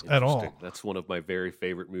this at all. That's one of my very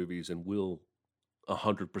favorite movies and will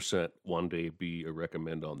 100% one day be a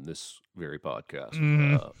recommend on this very podcast.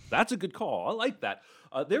 Mm-hmm. That's a good call. I like that.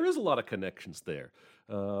 There is a lot of connections there.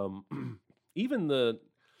 Even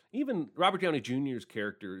Robert Downey Jr.'s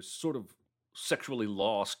character is sort of sexually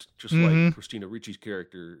lost, just like Christina Ricci's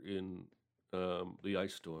character in The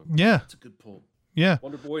Ice Storm. Yeah. That's a good pull. Yeah.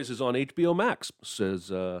 Wonder Boys is on HBO Max.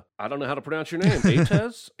 Says, I don't know how to pronounce your name.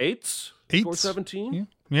 Eights? 417?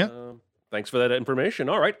 Yeah. Thanks for that information.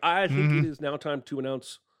 All right. I think it is now time to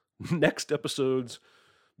announce next episode's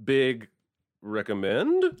big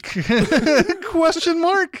recommend? Question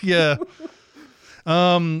mark? Yeah.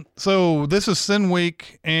 So this is Sin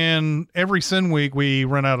Week, and every Sin Week we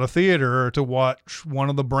rent out a theater to watch one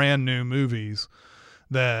of the brand new movies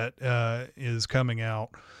that is coming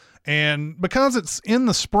out. And because it's in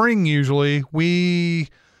the spring, usually we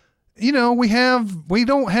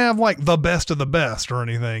don't have like the best of the best or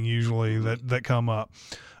anything usually that come up.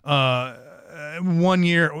 1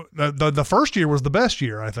 year, the first year was the best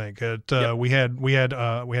year, I think. We had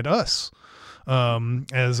Us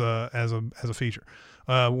as a feature.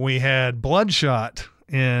 We had Bloodshot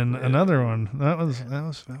in another one. That was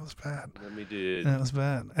bad. That was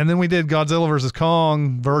bad. And then we did Godzilla vs.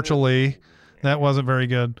 Kong virtually. That wasn't very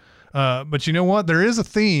good. But you know what? There is a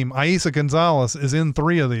theme. Aisa Gonzalez is in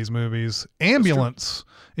 3 of these movies. Ambulance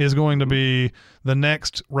is going to be the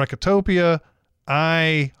next Recotopia.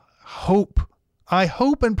 I hope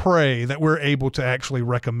and pray that we're able to actually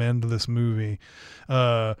recommend this movie.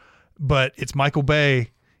 But it's Michael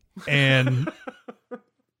Bay, and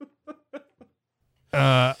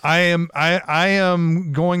I'm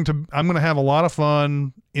going to have a lot of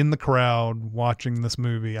fun in the crowd watching this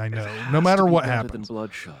movie. I know, no matter what happens. Than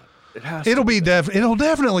Bloodshot. It'll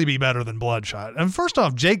definitely be better than Bloodshot. And first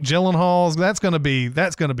off, Jake Gyllenhaal's that's gonna be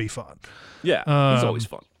fun. Yeah, he's always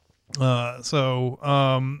fun.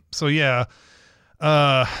 So yeah.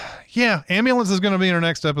 Ambulance is going to be in our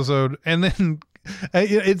next episode, and then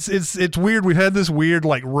it's weird. We've had this weird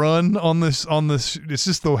like run on this. It's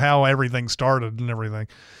just how everything started and everything.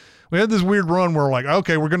 We had this weird run where we're like,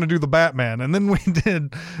 okay, we're going to do the Batman, and then we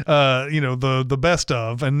did, the best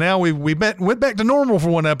of, and now we went back to normal for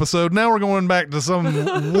one episode. Now we're going back to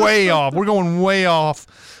some way off. We're going way off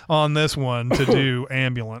on this one to do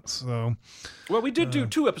Ambulance. So. Well, we did do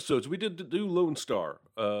 2 episodes. We did do Lone Star,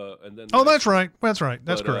 and then. Oh, that's right. That's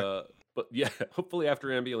correct. But yeah, hopefully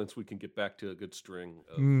after Ambulance we can get back to a good string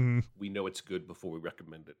of we know it's good before we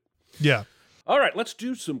recommend it. Yeah. All right, let's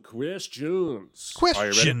do some questions.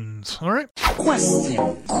 Questions. All right.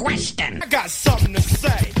 Question. I got something to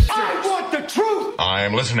say. I want the truth. I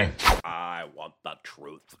am listening. I want the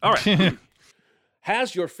truth. All right.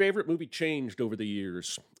 Has your favorite movie changed over the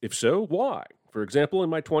years? If so, why? For example, in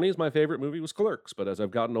my 20s, my favorite movie was Clerks, but as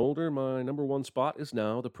I've gotten older, my number 1 spot is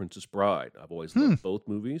now The Princess Bride. I've always loved both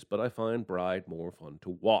movies, but I find Bride more fun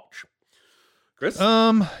to watch. Chris?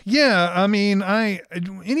 Yeah, I mean,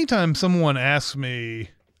 anytime someone asks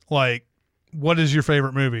me, like, what is your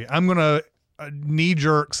favorite movie? I'm going to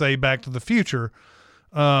knee-jerk say Back to the Future,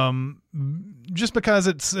 just because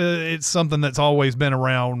it's something that's always been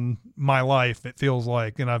around my life, it feels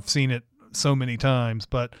like, and I've seen it so many times,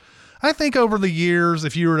 but I think over the years,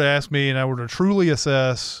 if you were to ask me and I were to truly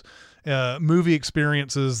assess movie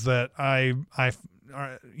experiences that I'm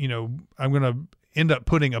going to end up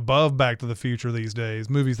putting above Back to the Future these days,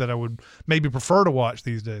 movies that I would maybe prefer to watch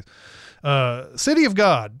these days. City of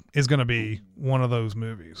God is going to be one of those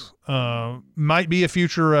movies. Might be a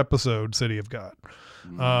future episode, City of God.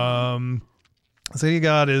 City of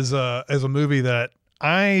God is a movie that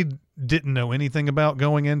I didn't know anything about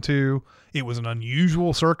going into. It was an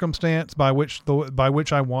unusual circumstance by which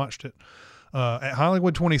I watched it. At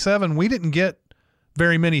Hollywood 27, we didn't get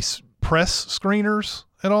very many press screeners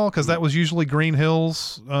at all, because that was usually Green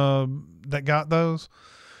Hills that got those.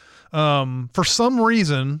 For some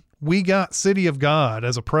reason, we got City of God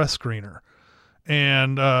as a press screener.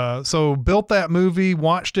 And so built that movie,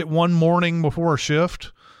 watched it one morning before a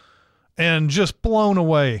shift, and just blown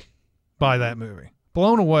away by that movie.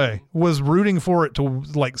 Blown away. Was rooting for it to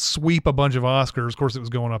like sweep a bunch of Oscars. Of course, it was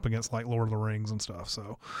going up against like Lord of the Rings and stuff.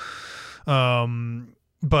 So,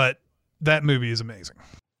 but that movie is amazing.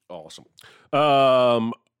 Awesome.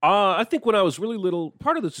 I think when I was really little,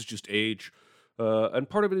 part of this is just age, and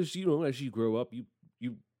part of it is, as you grow up,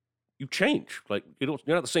 you change. Like, you're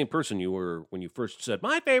not the same person you were when you first said,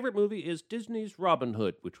 my favorite movie is Disney's Robin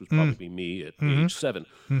Hood, which was probably me at age 7.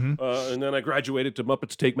 And then I graduated to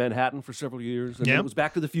Muppets Take Manhattan for several years, and then it was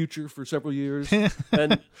Back to the Future for several years.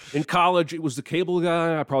 And in college, it was The Cable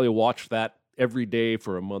Guy. I probably watched that every day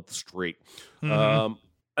for a month straight.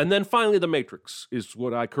 And then finally, The Matrix is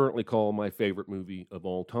what I currently call my favorite movie of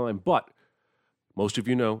all time. But most of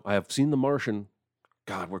you know, I have seen The Martian.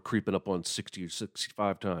 God, we're creeping up on 60 or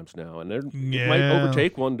 65 times now, and it might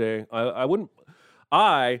overtake one day.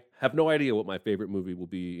 I have no idea what my favorite movie will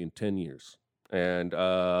be in 10 years. And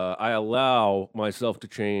I allow myself to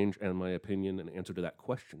change and my opinion and answer to that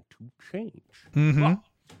question to change. Well,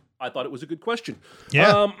 I thought it was a good question.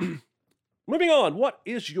 Yeah. Moving on, what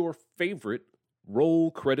is your favorite roll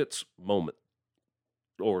credits moment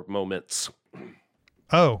or moments?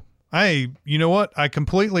 Oh, you know what? I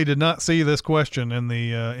completely did not see this question in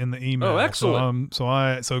the email. Oh, excellent.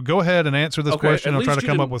 So go ahead and answer this question. I'll try to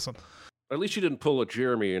come up with something. At least you didn't pull a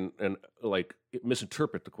Jeremy and like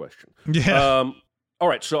misinterpret the question. Yeah. All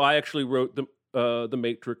right. So I actually wrote the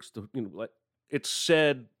Matrix. It's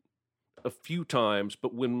said a few times,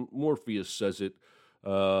 but when Morpheus says it,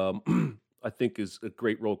 I think is a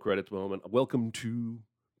great roll credits moment. Welcome to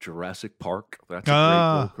Jurassic Park. That's a great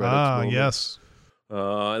roll credits moment. Yes.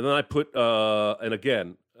 And then I put, and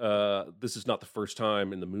again, this is not the first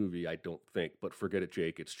time in the movie, I don't think, but forget it,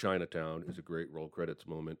 Jake. It's Chinatown is a great roll credits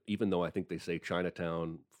moment, even though I think they say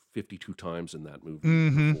Chinatown 52 times in that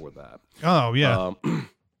movie before that. Oh, yeah.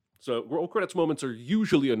 So roll credits moments are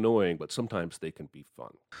usually annoying, but sometimes they can be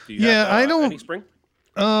fun. Do you have, I don't. Any spring?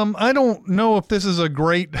 I don't know if this is a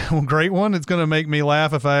great one. It's going to make me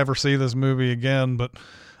laugh if I ever see this movie again, but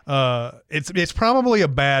it's probably a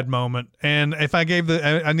bad moment. And if I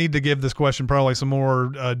need to give this question probably some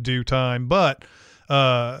more due time, but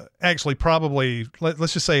actually probably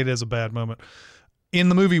let's just say it is a bad moment. In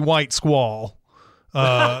the movie White Squall,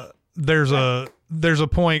 there's a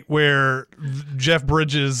point where Jeff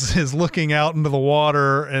Bridges is looking out into the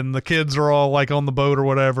water and the kids are all like on the boat or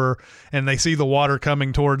whatever, and they see the water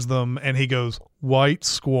coming towards them, and he goes, "White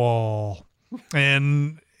Squall,"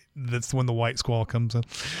 and that's when the white squall comes in.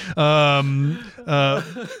 But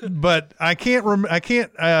I can't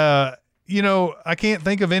I can't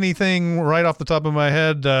think of anything right off the top of my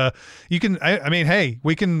head. Hey,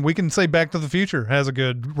 we can say Back to the Future has a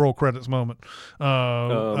good roll credits moment.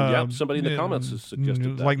 Somebody in the comments has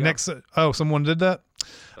suggested that. Like someone did that.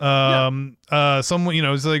 Someone,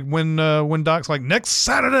 it's like when Doc's like, next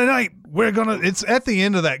Saturday night it's at the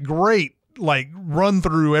end of that great like run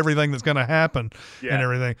through everything that's going to happen and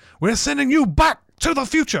everything. We're sending you back to the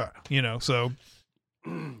future, so.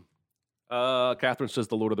 Catherine says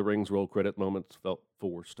the Lord of the Rings roll credit moments felt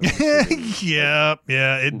forced. Yeah,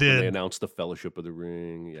 it did. They announced the Fellowship of the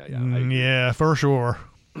Ring. Yeah, for sure.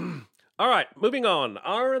 All right, moving on.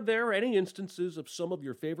 Are there any instances of some of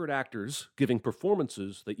your favorite actors giving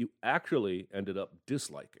performances that you actually ended up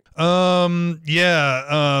disliking?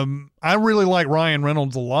 I really like Ryan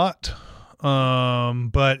Reynolds a lot.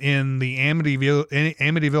 But in the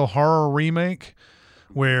Amityville Horror remake,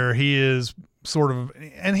 where he is sort of,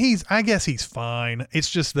 and I guess he's fine. It's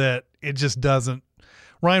just that it just doesn't.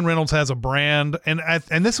 Ryan Reynolds has a brand,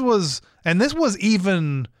 and this was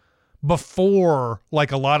even before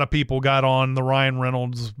like a lot of people got on the Ryan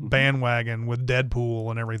Reynolds bandwagon with Deadpool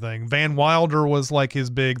and everything. Van Wilder was like his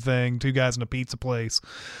big thing. Two Guys in a Pizza Place,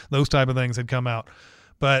 those type of things had come out.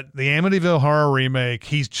 But the Amityville Horror remake,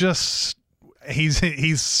 he's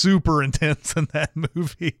super intense in that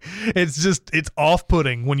movie. It's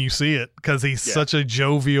off-putting when you see it because he's such a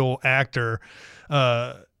jovial actor.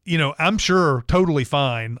 I'm sure totally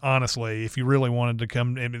fine, honestly, if you really wanted to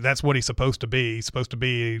come. I mean, that's what he's supposed to be. He's supposed to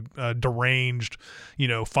be a deranged,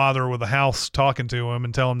 father with a house talking to him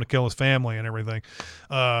and tell him to kill his family and everything.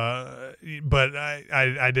 But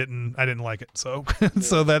I didn't like it. So,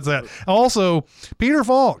 so that's that. Also, Peter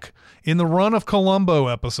Falk in the run of Columbo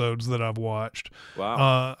episodes that I've watched.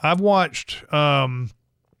 Wow. I've watched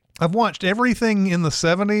everything in the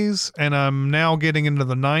 70s, and I'm now getting into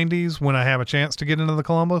the 90s when I have a chance to get into the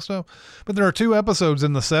Columbo stuff. But there are 2 episodes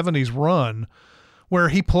in the 70s run where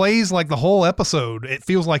he plays like the whole episode. It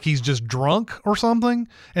feels like he's just drunk or something,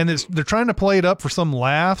 and they're trying to play it up for some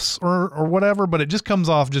laughs or whatever, but it just comes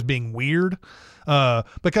off just being weird.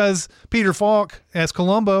 Because Peter Falk as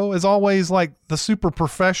Columbo is always like the super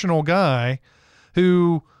professional guy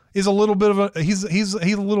who is a little bit of he's a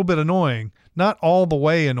little bit annoying. Not all the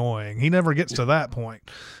way annoying. He never gets to that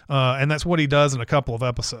point, and that's what he does in a couple of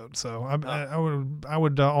episodes. So I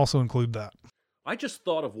would also include that. I just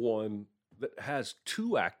thought of one that has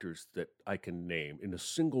 2 actors that I can name in a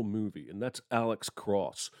single movie, and that's Alex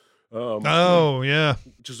Cross. Yeah,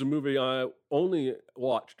 which is a movie I only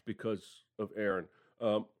watched because of Aaron,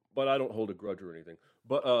 but I don't hold a grudge or anything.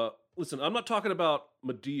 But listen, I'm not talking about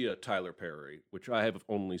Medea Tyler Perry, which I have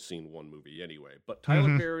only seen one movie anyway. But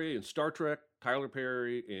Tyler Perry in Star Trek, Tyler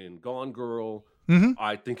Perry in Gone Girl,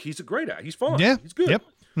 I think he's a great actor. He's fun. Yeah. He's good. Yep.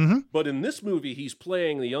 Mm-hmm. But in this movie, he's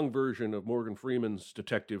playing the young version of Morgan Freeman's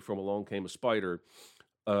detective from Along Came a Spider.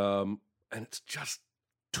 And it's just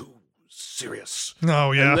too serious.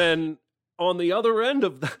 Oh, yeah. And then on the other end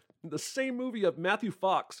of the same movie of Matthew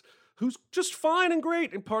Fox, who's just fine and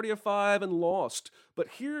great in Party of Five and Lost. But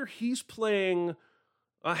here he's playing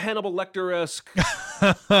a Hannibal Lecter-esque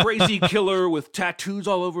crazy killer with tattoos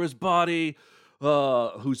all over his body,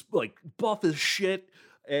 who's like buff as shit.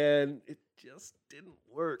 And it just didn't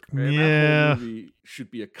work, man. Yeah. That whole movie should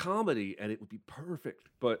be a comedy and it would be perfect.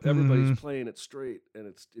 But everybody's playing it straight and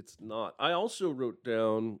it's not. I also wrote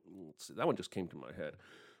down, let's see, that one just came to my head.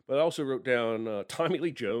 But I also wrote down Tommy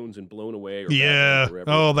Lee Jones in Blown Away. Yeah.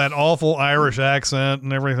 Oh, that awful Irish accent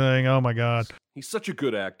and everything. Oh, my God. He's such a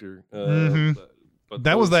good actor. But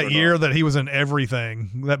that was that year that he was in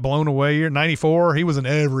everything. That Blown Away year, 94, he was in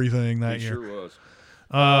everything that year. He sure was.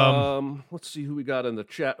 Let's see who we got in the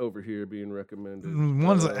chat over here being recommended.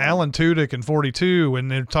 One's Alan Tudyk in 42,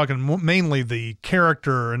 and they're talking mainly the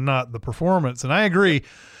character and not the performance. And I agree.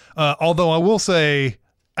 Although I will say,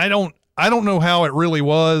 I don't know how it really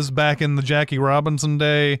was back in the Jackie Robinson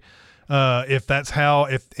day. If that's how,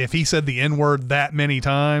 if he said the N-word that many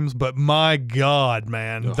times, but my God,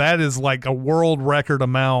 man, that is like a world record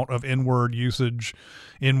amount of N-word usage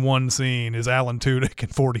in one scene is Alan Tudyk in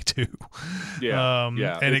 42. Yeah.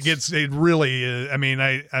 And it really is. I mean,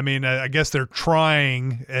 I guess they're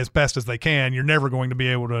trying as best as they can. You're never going to be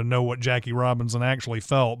able to know what Jackie Robinson actually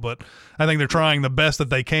felt, but I think they're trying the best that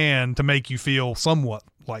they can to make you feel somewhat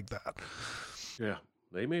like that. Yeah.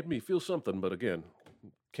 They made me feel something, but again,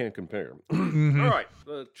 can't compare. Mm-hmm. All right.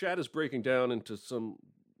 The chat is breaking down into some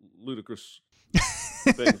ludicrous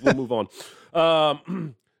things. We'll move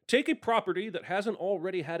on. Take a property that hasn't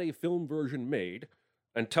already had a film version made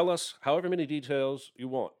and tell us however many details you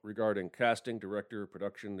want regarding casting, director,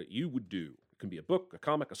 production that you would do. It can be a book, a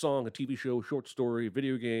comic, a song, a TV show, short story,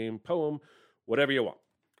 video game, poem, whatever you want.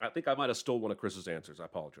 I think I might have stole one of Chris's answers. I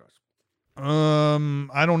apologize.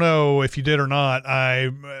 I don't know if you did or not.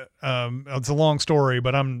 It's a long story,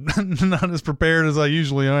 but I'm not as prepared as I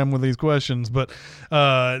usually am with these questions. But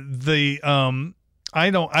I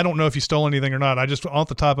don't know if you stole anything or not. I just, off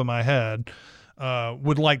the top of my head,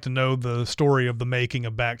 would like to know the story of the making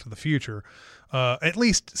of Back to the Future. At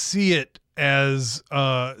least see it.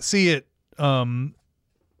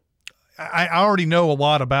 I already know a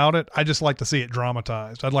lot about it. I just like to see it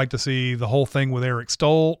dramatized. I'd like to see the whole thing with Eric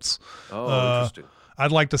Stoltz. Oh, interesting.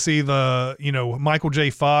 I'd like to see Michael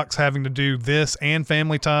J. Fox having to do this and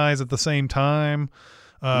Family Ties at the same time.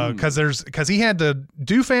 Because he had to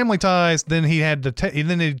do Family Ties, then he had to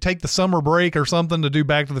then he'd take the summer break or something to do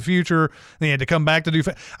Back to the Future. Then he had to come back to do.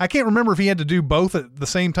 I can't remember if he had to do both at the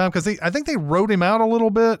same time because I think they wrote him out a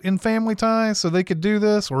little bit in Family Ties so they could do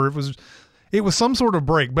this, or it was some sort of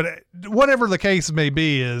break. But whatever the case may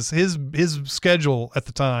be, is his schedule at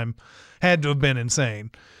the time had to have been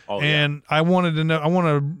insane. And I wanted to know. I want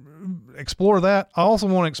to explore that. I also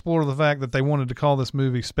want to explore the fact that they wanted to call this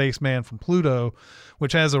movie Spaceman from Pluto,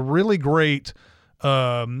 which has a really great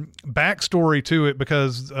backstory to it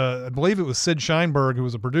because I believe it was Sid Sheinberg, who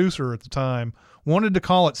was a producer at the time, wanted to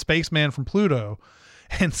call it Spaceman from Pluto.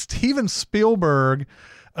 And Steven Spielberg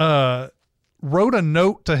wrote a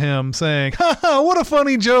note to him saying, "Ha ha, what a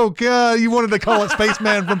funny joke. You wanted to call it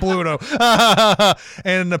Spaceman from Pluto."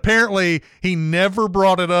 And apparently he never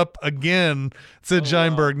brought it up again. Sid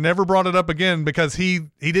Sheinberg never brought it up again because he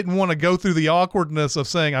didn't want to go through the awkwardness of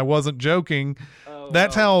saying I wasn't joking.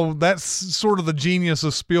 That's sort of the genius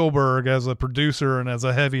of Spielberg as a producer and as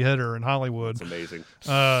a heavy hitter in Hollywood. It's amazing.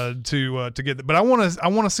 To get, but I want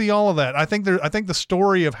to see all of that. I think the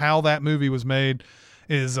story of how that movie was made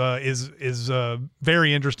is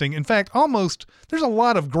very interesting. In fact, there's a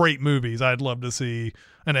lot of great movies I'd love to see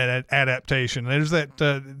an adaptation. There's that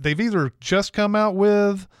they've either just come out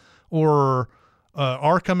with or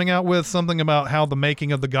are coming out with something about how the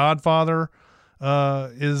making of The Godfather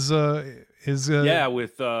is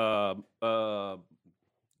with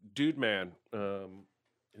Dude Man,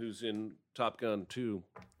 who's in Top Gun 2,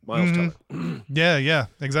 Miles Teller. Yeah,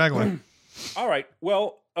 exactly. All right.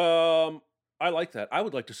 Well, I like that. I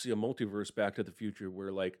would like to see a multiverse Back to the Future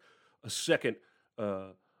where, like, a second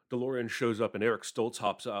DeLorean shows up and Eric Stoltz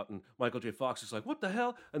hops out and Michael J. Fox is like, "What the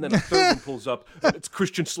hell?" And then a third one pulls up. It's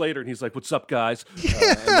Christian Slater and he's like, "What's up, guys?" And they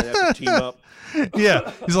have to team up.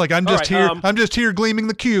 Yeah, he's like, "I'm just here. I'm just here gleaming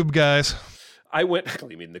the cube, guys." I went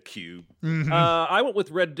gleaming the cube. I went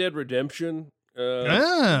with Red Dead Redemption,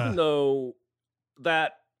 even though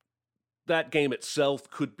that game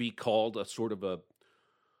itself could be called a sort of a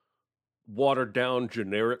watered down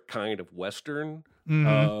generic kind of Western.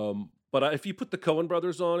 But if you put the Coen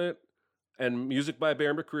brothers on it and music by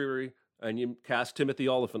Bear McCreary and you cast Timothy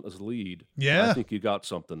Olyphant as lead, I think you got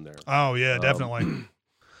something there. Oh yeah, definitely.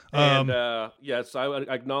 And yes, I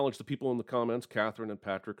acknowledge the people in the comments, Catherine and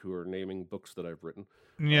Patrick, who are naming books that I've written.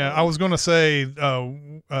 Yeah, I was going to say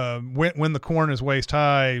When the Corn is Waist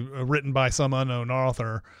High, written by some unknown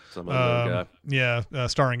author. Some unknown guy. Yeah,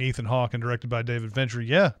 starring Ethan Hawke and directed by David Fincher.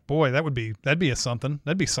 Yeah, boy, that'd be a something.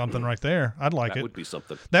 That'd be something right there. I'd like it. That would be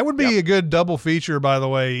something. That would be a good double feature, by the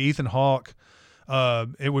way. Ethan Hawke.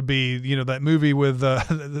 It would be, that movie with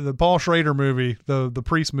the Paul Schrader movie, the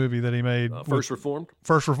priest movie that he made. First Reformed?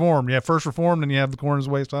 First Reformed, yeah. First Reformed, and you have The Corn is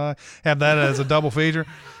Waist High. Have that as a double feature.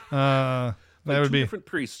 That would be different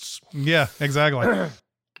priests. Yeah, exactly.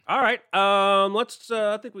 All right.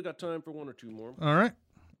 I think we got time for one or two more. All right.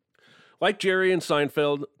 Like Jerry and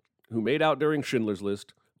Seinfeld, who made out during Schindler's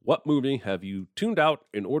List, what movie have you tuned out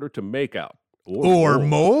in order to make out? Or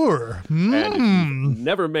more. And if you've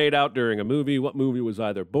never made out during a movie, what movie was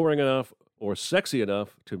either boring enough or sexy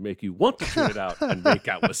enough to make you want to tune it out and make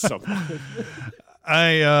out with someone?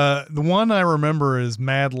 The one I remember is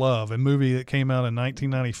Mad Love, a movie that came out in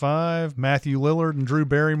 1995. Matthew Lillard and Drew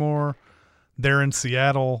Barrymore. They're in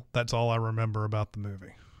Seattle. That's all I remember about the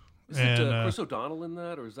movie. Is it Chris O'Donnell in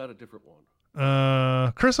that, or is that a different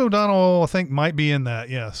one? Chris O'Donnell, I think, might be in that.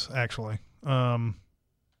 Yes, actually.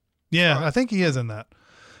 Yeah, right. I think he is in that.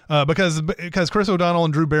 Because Chris O'Donnell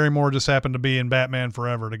and Drew Barrymore just happened to be in Batman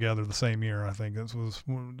Forever together the same year. I think it was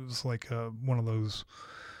like one of those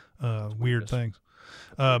weird things.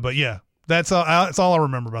 But yeah, that's all I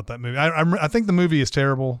remember about that movie. I think the movie is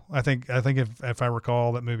terrible. I think if I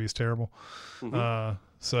recall, that movie is terrible.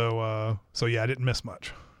 So yeah, I didn't miss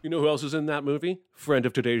much. You know who else is in that movie? Friend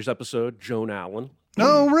of today's episode, Joan Allen.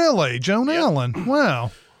 Oh, really? Joan Allen.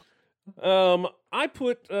 Wow. I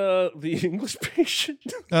put The English Patient,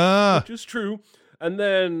 which is true, and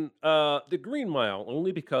then The Green Mile,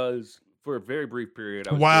 only because for a very brief period.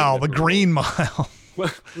 I was The Green Mile. Well,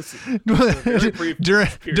 listen,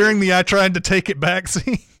 during the I tried to take it back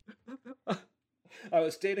scene. I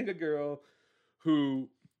was dating a girl who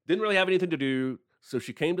didn't really have anything to do, so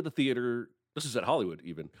she came to the theater. This is at Hollywood,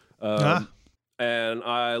 even, and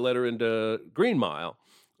I let her into Green Mile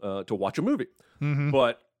to watch a movie.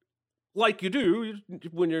 But like you do,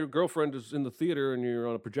 when your girlfriend is in the theater and you're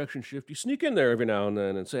on a projection shift, you sneak in there every now and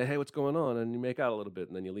then and say, "Hey, what's going on?" And you make out a little bit,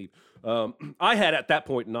 and then you leave. I had at that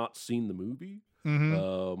point not seen the movie.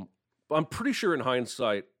 I'm pretty sure in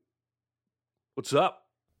hindsight, what's up?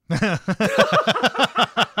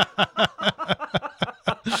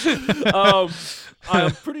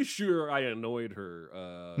 I'm pretty sure I annoyed her.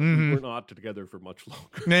 We were not together for much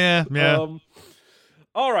longer. Yeah.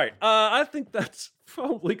 All right. I think that's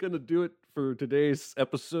probably going to do it for today's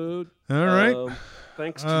episode. All right.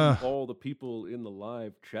 Thanks to all the people in the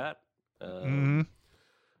live chat. And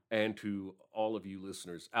to all of you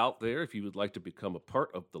listeners out there, if you would like to become a part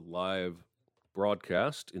of the live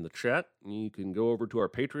broadcast in the chat, you can go over to our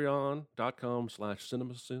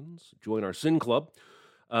patreon.com/cinemasins, join our Sin Club.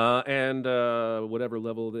 And whatever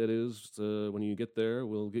level that is, when you get there,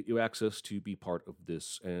 we'll get you access to be part of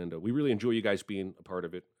this. And we really enjoy you guys being a part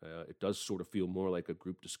of it. It does sort of feel more like a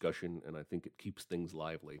group discussion, and I think it keeps things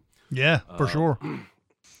lively. Yeah, for sure.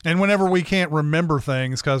 And whenever we can't remember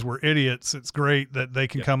things because we're idiots, it's great that they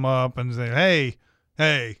can come up and say,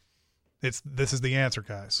 hey, this is the answer,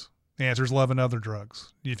 guys. The answer is love and other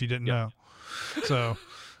drugs, if you didn't know. So,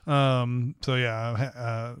 good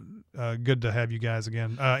to have you guys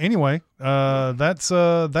again. Anyway, that's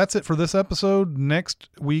it for this episode. Next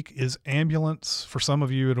week is Ambulance. For some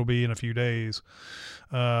of you, it'll be in a few days.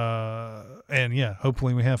 And yeah,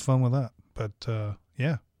 hopefully we have fun with that. But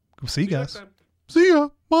yeah, see you guys. See ya.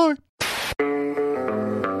 Bye.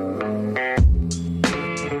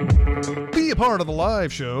 Be a part of the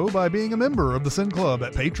live show by being a member of the Sin Club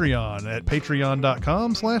at Patreon at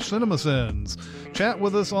patreon.com/CinemaSins. Chat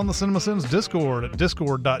with us on the CinemaSins Discord at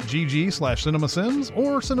discord.gg/CinemaSins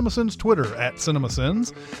or CinemaSins Twitter at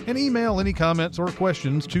CinemaSins, and email any comments or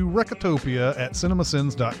questions to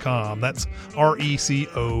recotopia@cinemasins.com. That's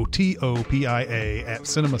RECOTOPIA at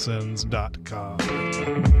cinemasins.com.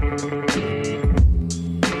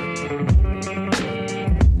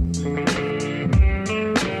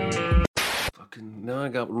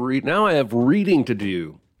 Now I have reading to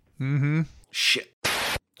do. Mm-hmm. Shit.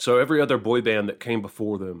 So every other boy band that came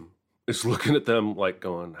before them is looking at them like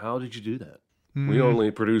going, how did you do that? Mm-hmm. We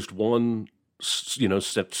only produced one,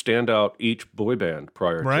 standout each boy band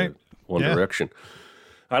prior to One Direction.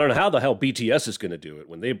 I don't know how the hell BTS is going to do it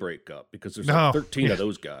when they break up, because there's 13 of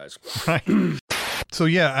those guys. Right. So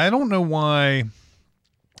yeah, I don't know why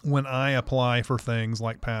when I apply for things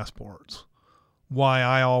like passports, why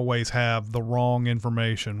I always have the wrong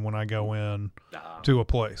information when I go in to a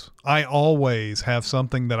place. I always have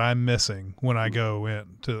something that I'm missing when I go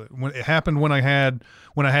in. When it happened when I had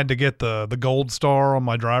to get the gold star on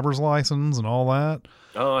my driver's license and all that.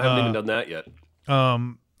 Oh, I haven't even done that yet.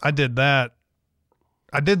 I did that.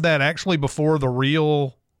 I did that actually before the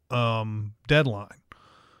real deadline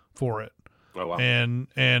for it. Oh wow. And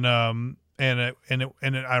I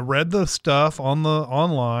read the stuff on the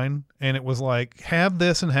online, and it was like, have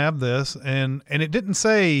this and have this. And it didn't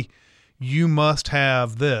say you must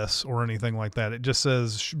have this or anything like that. It just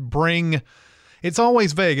says it's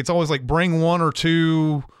always vague. It's always like bring 1 or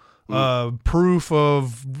 2 proof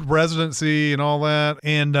of residency and all that.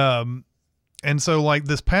 And so like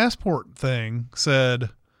this passport thing said,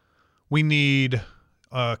 we need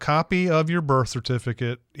a copy of your birth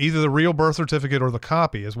certificate, either the real birth certificate or the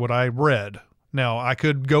copy is what I read. Now, I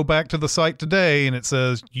could go back to the site today and it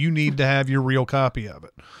says you need to have your real copy of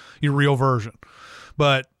it, your real version.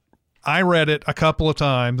 But I read it a couple of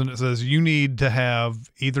times and it says you need to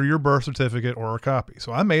have either your birth certificate or a copy.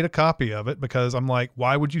 So I made a copy of it because I'm like,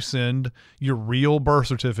 why would you send your real birth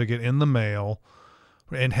certificate in the mail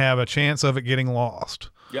and have a chance of it getting lost?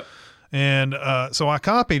 Yep. And so I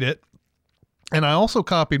copied it. And I also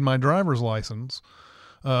copied my driver's license,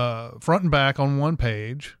 front and back on one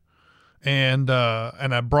page. And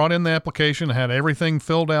I brought in the application, had everything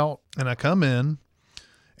filled out, and I come in,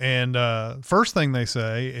 and first thing they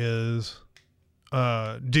say is,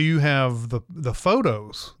 do you have the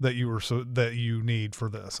photos that you need for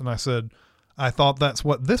this? And I said, I thought that's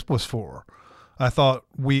what this was for. I thought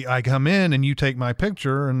I come in and you take my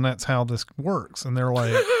picture and that's how this works. And they're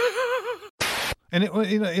like, and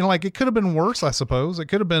it could have been worse, I suppose. It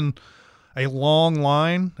could have been a long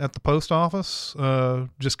line at the post office,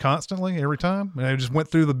 just constantly every time. And I just went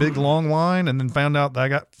through the big long line and then found out that I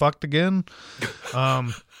got fucked again.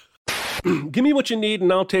 Give me what you need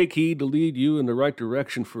and I'll take heed to lead you in the right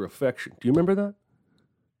direction for affection. Do you remember that?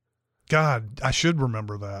 God, I should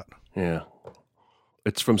remember that. Yeah.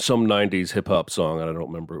 It's from some 90s hip-hop song, and I don't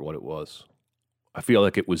remember what it was. I feel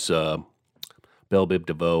like it was Belle Biv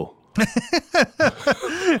DeVoe.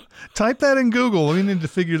 Type that in Google. We need to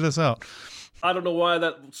figure this out. I don't know why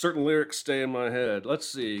that certain lyrics stay in my head. Let's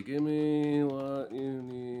see. Give me what you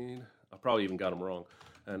need. I probably even got them wrong.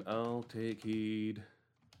 And I'll take heed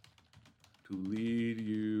to lead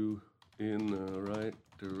you in the right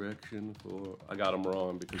direction for... I got them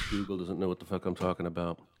wrong because Google doesn't know what the fuck I'm talking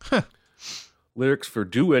about. Lyrics for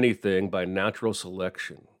Do Anything by Natural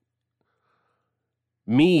Selection.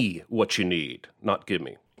 Me what you need, not give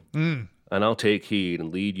me. And I'll take heed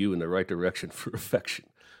and lead you in the right direction for affection.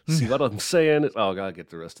 See what I'm saying? Oh, I gotta get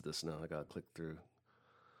the rest of this now. I gotta click through.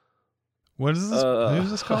 What is this?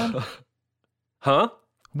 Who's this called? Huh?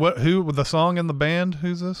 Who? The song and the band?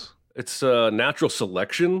 Who's this? It's Natural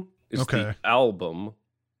Selection. Is the album.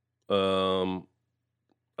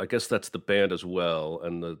 I guess that's the band as well,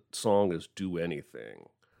 and the song is Do Anything.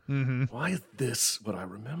 Mm-hmm. Why is this what I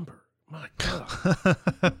remember? My God.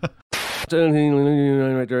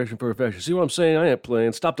 In right direction for affection. See what I'm saying? I ain't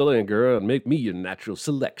playing. Stop delaying, girl, and make me your natural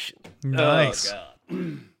selection. Nice. Oh,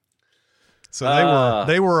 God. So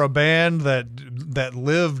they were a band that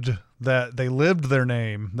lived their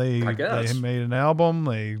name. They made an album.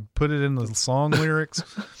 They put it in the song lyrics.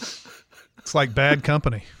 It's like Bad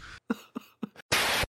Company.